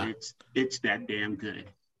 It's that damn good.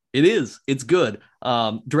 It is. It's good.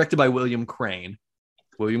 Directed by William Crane.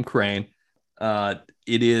 It came out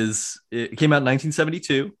in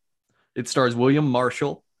 1972. It stars William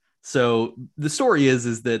Marshall. So the story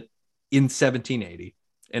is that in 1780,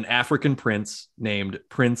 an African prince named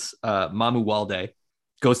Prince Mamuwalde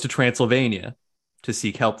goes to Transylvania to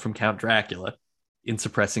seek help from Count Dracula in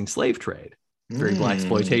suppressing slave trade. Very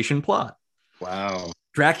blaxploitation plot. Wow.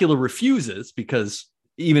 Dracula refuses because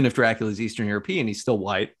even if Dracula is Eastern European, he's still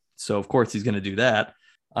white. So of course he's going to do that.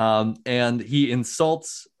 And he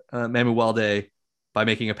insults Mamuwalde by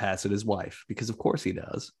making a pass at his wife, because of course he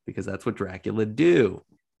does, because that's what Dracula do.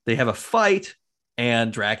 They have a fight,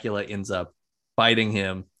 and Dracula ends up biting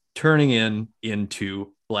him, turning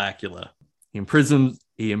into Blackula. He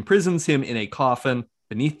imprisons him in a coffin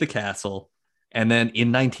beneath the castle. And then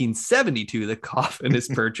in 1972, the coffin is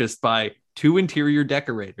purchased by two interior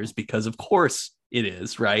decorators, because of course it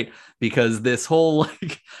is, right? Because this whole,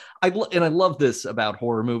 I love this about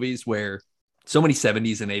horror movies, where so many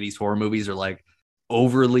 70s and 80s horror movies are like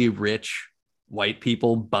overly rich white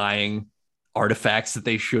people buying artifacts that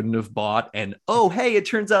they shouldn't have bought. And, oh, hey, it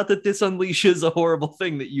turns out that this unleashes a horrible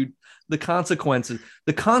thing that the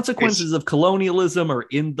consequences of colonialism are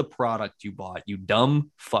in the product you bought, you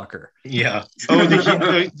dumb fucker. Yeah. Oh,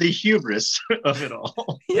 the hubris of it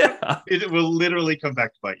all. Yeah. It will literally come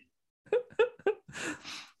back to bite you.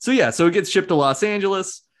 So it gets shipped to Los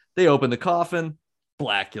Angeles. They open the coffin,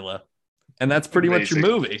 Blackula. And that's pretty much your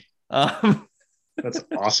movie. That's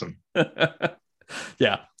awesome.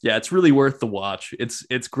 Yeah, it's really worth the watch.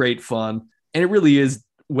 It's great fun, and it really is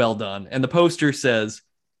well done. And the poster says,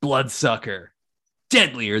 "Bloodsucker,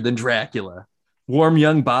 deadlier than Dracula. Warm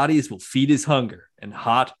young bodies will feed his hunger, and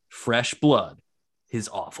hot, fresh blood, his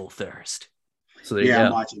awful thirst." So there you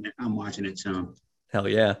go. I'm watching it soon. Hell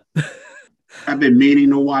yeah. I've been meaning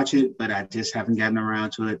to watch it, but I just haven't gotten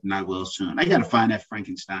around to it, and I will soon. I got to find that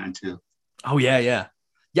Frankenstein too. Oh yeah.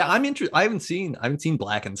 I'm interested. I haven't seen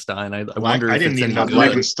Blackenstein. I wonder. I didn't even know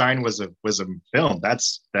Blackenstein was a film.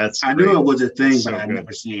 That's. I knew it was a thing, but I've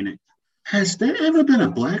never seen it. Has there ever been a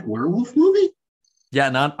black werewolf movie? Yeah,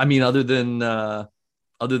 not. I mean, other than the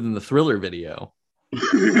Thriller video.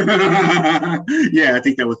 Yeah, I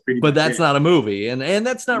think that was pretty. But that's not a movie, and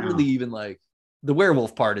that's not really even like the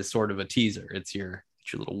werewolf part is sort of a teaser. It's your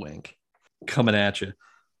little wink coming at you.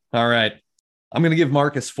 All right, I'm gonna give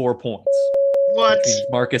Marcus 4 points. What?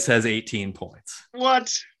 Marcus has 18 points.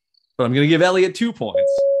 What? But I'm going to give Elliot 2 points,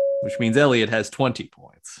 which means Elliot has 20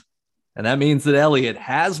 points. And that means that Elliot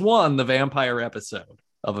has won the vampire episode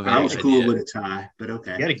of A Vague I was Idea. Cool with a tie, but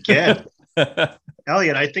okay. Yet again.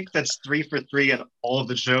 Elliot, I think that's 3 for 3 in all of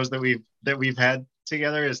the shows that we've had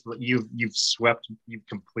together. Is you've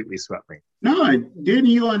completely swept me. No, didn't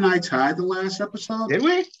you and I tie the last episode? Did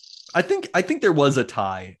we? I think there was a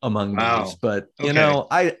tie among these, but you know,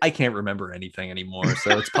 I can't remember anything anymore,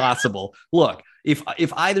 so it's possible. Look, if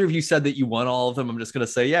either of you said that you won all of them, I'm just gonna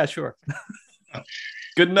say, yeah, sure.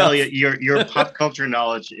 Good enough. Elliot, your pop culture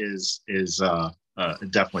knowledge is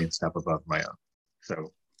definitely a step above my own.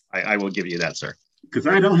 So I will give you that, sir. Because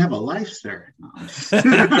I don't have a life, sir. No,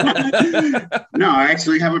 I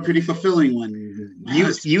actually have a pretty fulfilling one.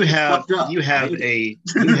 You have a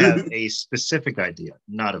specific idea,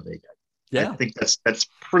 not a vague idea. Yeah, I think that's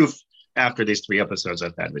proof after these 3 episodes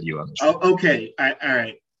I've had with you on the show. Oh, okay. All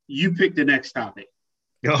right. You pick the next topic.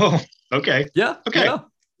 Oh, okay. Yeah. Okay. Yeah.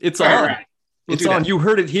 It's all on. Right. It's on. That. You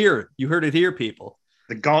heard it here. You heard it here, people.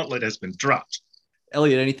 The gauntlet has been dropped.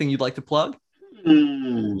 Elliot, anything you'd like to plug?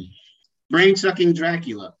 Brain-sucking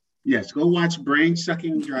Dracula. Yes, go watch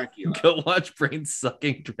Brain-sucking Dracula. Go watch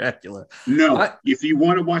Brain-sucking Dracula. No, if you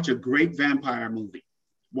want to watch a great vampire movie,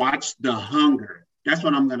 watch The Hunger. That's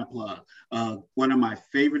what I'm going to plug. One of my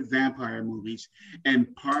favorite vampire movies.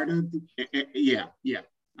 And part of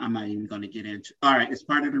I'm not even going to get into. All right, it's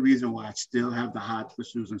part of the reason why I still have the hot for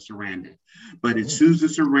Susan Sarandon. But it's Susan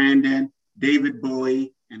Sarandon, David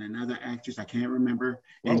Bowie, and another actress I can't remember.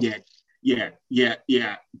 Whoa. And yet,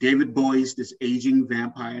 yeah. David Bowie's this aging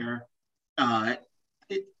vampire.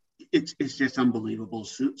 it's just unbelievable.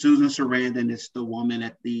 Susan Sarandon is the woman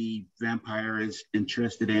that the vampire is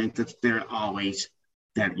interested in because they're always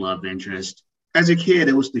that love interest. As a kid,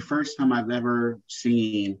 it was the first time I've ever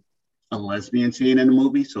seen a lesbian scene in a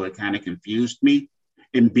movie, so it kind of confused me.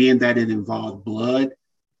 And being that it involved blood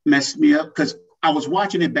messed me up because I was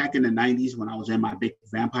watching it back in the 90s when I was in my big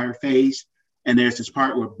vampire phase. And there's this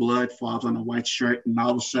part where blood falls on a white shirt, and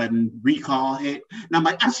all of a sudden, recall hit. And I'm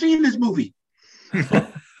like, I've seen this movie.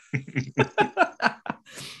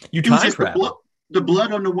 You time travel. The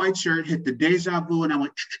blood on the white shirt hit the deja vu, and I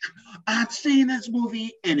went, I've seen this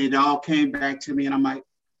movie, and it all came back to me. And I'm like,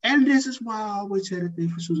 and this is why I always had a thing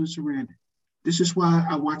for Susan Sarandon. This is why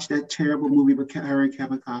I watched that terrible movie with her and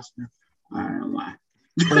Kevin Costner. I don't know why.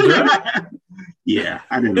 Yeah,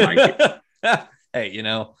 I didn't like it.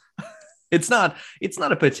 Hey, it's not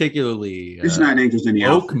a particularly it's not Angels in the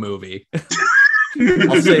Oak movie.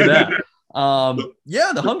 I'll say that.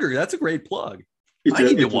 Yeah, The Hunger. That's a great plug. I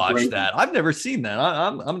need to watch that. I've never seen that.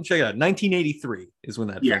 I'm gonna check it out. 1983 is when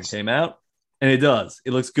that film came out, and it does.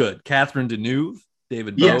 It looks good. Catherine Deneuve,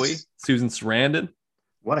 David Bowie, Susan Sarandon.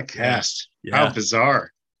 What a cast! Yeah. How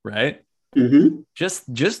bizarre, right? Mm-hmm. Just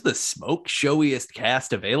the smoke showiest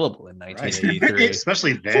cast available in 1983,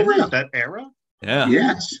 especially then, that era. Yeah.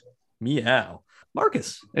 Yes. Meow.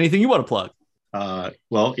 Marcus, anything you want to plug?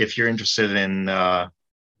 Well, if you're interested in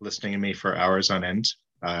listening to me for hours on end,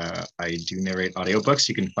 I do narrate audiobooks.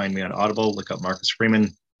 You can find me on Audible. Look up Marcus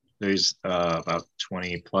Freeman. There's about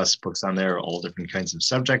 20 plus books on there, all different kinds of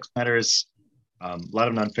subject matters. A lot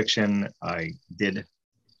of nonfiction. I did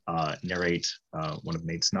narrate one of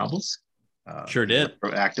Nate's novels. Sure did.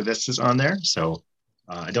 Activist is on there. So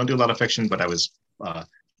I don't do a lot of fiction, but I was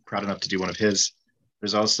proud enough to do one of his.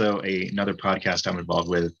 There's also another podcast I'm involved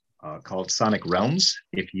with called Sonic Realms.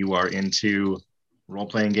 If you are into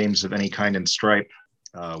role-playing games of any kind and stripe,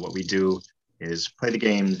 what we do is play the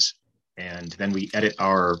games, and then we edit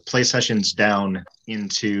our play sessions down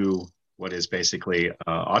into what is basically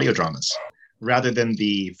audio dramas. Rather than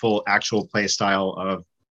the full actual play style of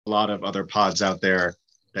a lot of other pods out there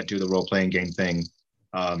that do the role-playing game thing,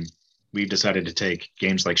 we've decided to take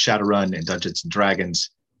games like Shadowrun and Dungeons & Dragons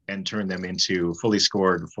and turn them into fully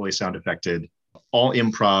scored, fully sound affected, all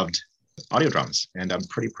improv audio dramas. And I'm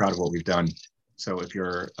pretty proud of what we've done. So if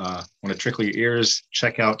you're want to trickle your ears,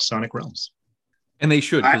 check out Sonic Realms. And they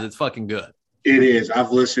should, because it's fucking good. It is.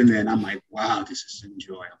 I've listened and I'm like, wow, this is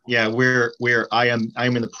enjoyable. Yeah, I am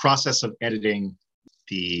in the process of editing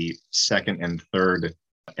the second and third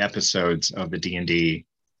episodes of the D&D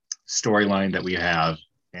storyline that we have,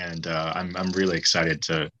 and I'm really excited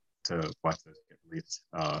to watch those get released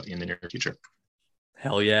in the near future.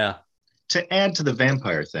 Hell yeah! To add to the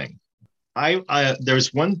vampire thing,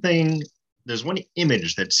 there's one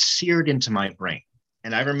image that's seared into my brain,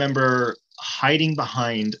 and I remember hiding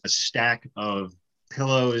behind a stack of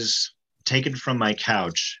pillows taken from my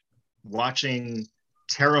couch, watching,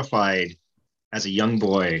 terrified as a young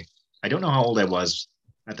boy. I don't know how old I was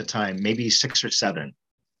at the time, maybe 6 or 7.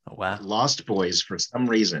 Oh, wow. Lost Boys, for some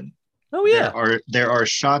reason. Oh, yeah. There are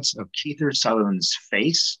shots of Kiefer Sutherland's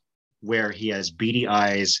face where he has beady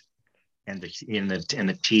eyes and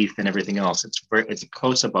the teeth and everything else. It's a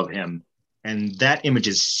close-up of him. And that image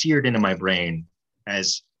is seared into my brain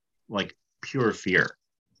as like pure fear.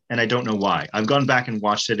 And I don't know why. I've gone back and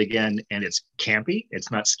watched it again, and it's campy. It's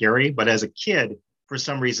not scary. But as a kid, for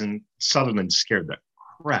some reason, Sutherland scared the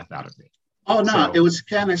crap out of me. Oh, no. It was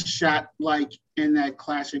kind of shot like in that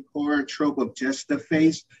classic horror trope of just the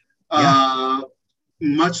face. Yeah.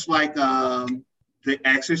 Much like The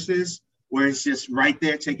Exorcist, where it's just right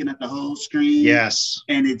there taking up the whole screen. Yes.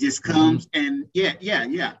 And it just comes. And yeah.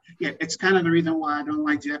 It's kind of the reason why I don't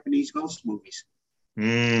like Japanese ghost movies.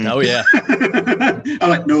 Oh yeah. I'm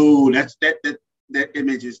like, no, that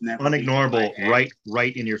image is never unignorable,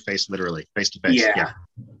 right in your face, literally face to face. Yeah.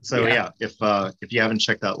 So yeah, if you haven't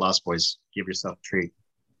checked out Lost Boys, give yourself a treat.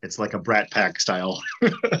 It's like a Brat Pack style.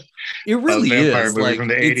 It really is. Like, from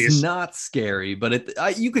the 80s. It's not scary,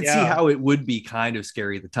 but you could see how it would be kind of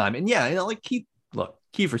scary at the time. And yeah, like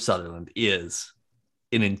Kiefer Sutherland is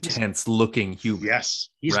an intense looking human. Yes,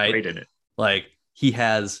 he's great in it. Like he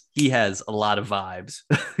has a lot of vibes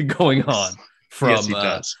going on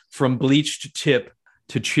from bleached tip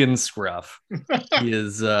to chin scruff. He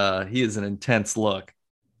is an intense look.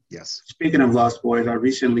 Yes. Speaking of Lost Boys, I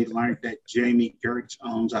recently learned that Jamie Gertz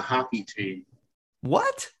owns a hockey team.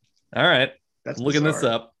 What? All right. I'm looking this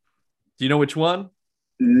up. Do you know which one?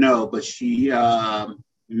 No, but she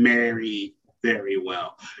married very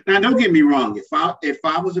well. Now, don't get me wrong. If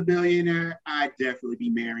I was a billionaire, I'd definitely be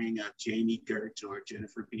marrying Jamie Gertz or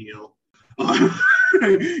Jennifer Beal.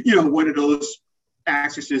 One of those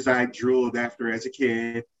actresses I drooled after as a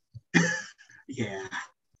kid. Yeah.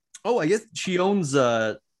 Oh, I guess she owns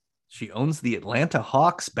the Atlanta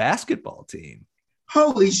Hawks basketball team.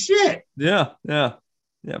 Holy shit. Yeah,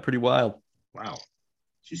 pretty wild. Wow.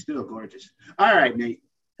 She's still gorgeous. All right, Nate.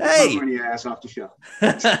 Hey, run your ass off the show.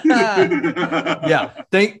 Yeah.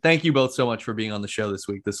 Thank you both so much for being on the show this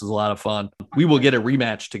week. This was a lot of fun. We will get a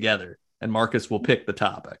rematch together, and Marcus will pick the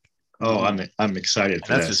topic. Oh, I'm excited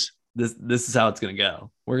for this. This is how it's going to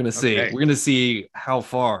go. We're going to see. Okay. We're going to see how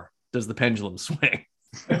far does the pendulum swing.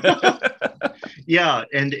 Yeah,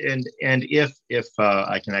 and if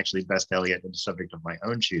I can actually best Elliot in the subject of my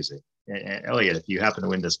own choosing, and Elliot, if you happen to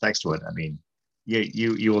win this next one, I mean,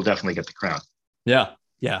 you will definitely get the crown. Yeah.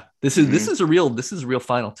 This is a real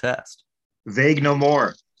final test. Vague no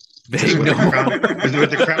more. Vague what no more. What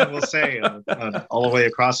the crown will say all the way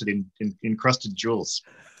across it in encrusted jewels.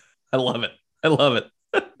 I love it.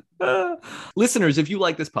 Listeners, if you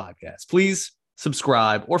like this podcast, please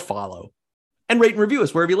subscribe or follow and rate and review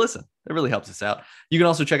us wherever you listen. It really helps us out. You can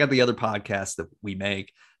also check out the other podcasts that we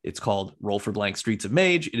make. It's called Roll for Blank Streets of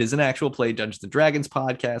Mage. It is an actual play Dungeons and Dragons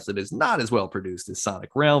podcast. It is not as well produced as Sonic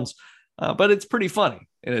Realms, but it's pretty funny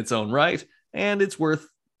in its own right. And it's worth,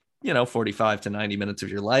 45 to 90 minutes of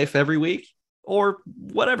your life every week or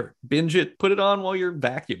whatever. Binge it, put it on while you're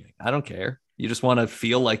vacuuming. I don't care. You just want to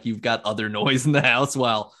feel like you've got other noise in the house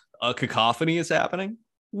while a cacophony is happening.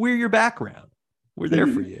 We're your background. We're there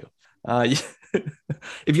for you.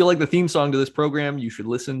 If you like the theme song to this program, you should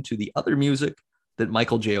listen to the other music that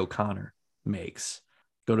Michael J. O'Connor makes.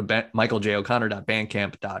 Go to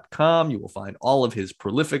michaeljo'connor.bandcamp.com. You will find all of his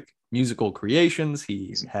prolific musical creations.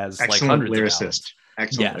 He has excellent like hundreds lyricist.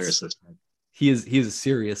 Excellent lyricist. He is a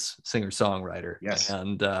serious singer-songwriter. Yes.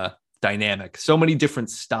 And dynamic. So many different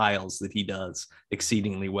styles that he does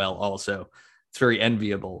exceedingly well also. It's very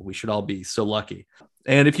enviable. We should all be so lucky.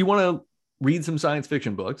 And if you want to read some science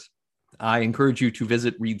fiction books, I encourage you to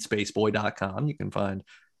visit readspaceboy.com. You can find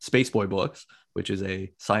Spaceboy Books, which is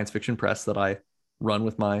a science fiction press that I run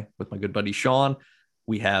with my good buddy Sean.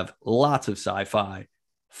 We have lots of sci-fi,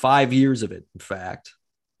 5 years of it. In fact,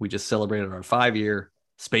 we just celebrated our 5-year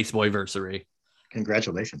Spaceboy-versary.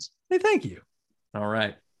 Congratulations. Hey, thank you. All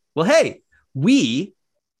right. Well, hey, we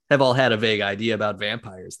have all had a vague idea about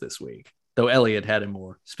vampires this week, though Elliot had a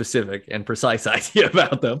more specific and precise idea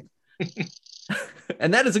about them.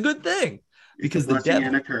 And that is a good thing because the devil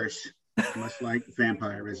and a curse, much like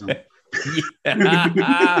vampirism.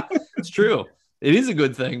 Yeah, it's true. It is a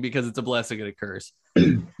good thing because it's a blessing and a curse.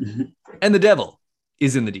 And the devil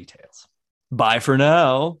is in the details. Bye for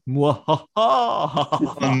now.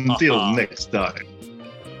 Until next time.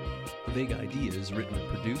 Vague Ideas, written and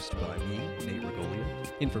produced by me, Nate Regolia.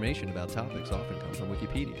 Information about topics often come from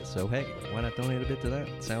Wikipedia, so hey, why not donate a bit to that?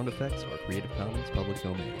 Sound effects are Creative Commons public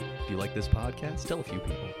domain. If you like this podcast, tell a few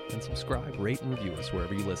people, and subscribe, rate, and review us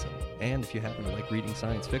wherever you listen. And if you happen to like reading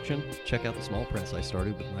science fiction, check out the small press I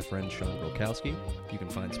started with my friend Sean Grokowski. You can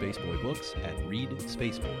find Spaceboy Books at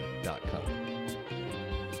readspaceboy.com.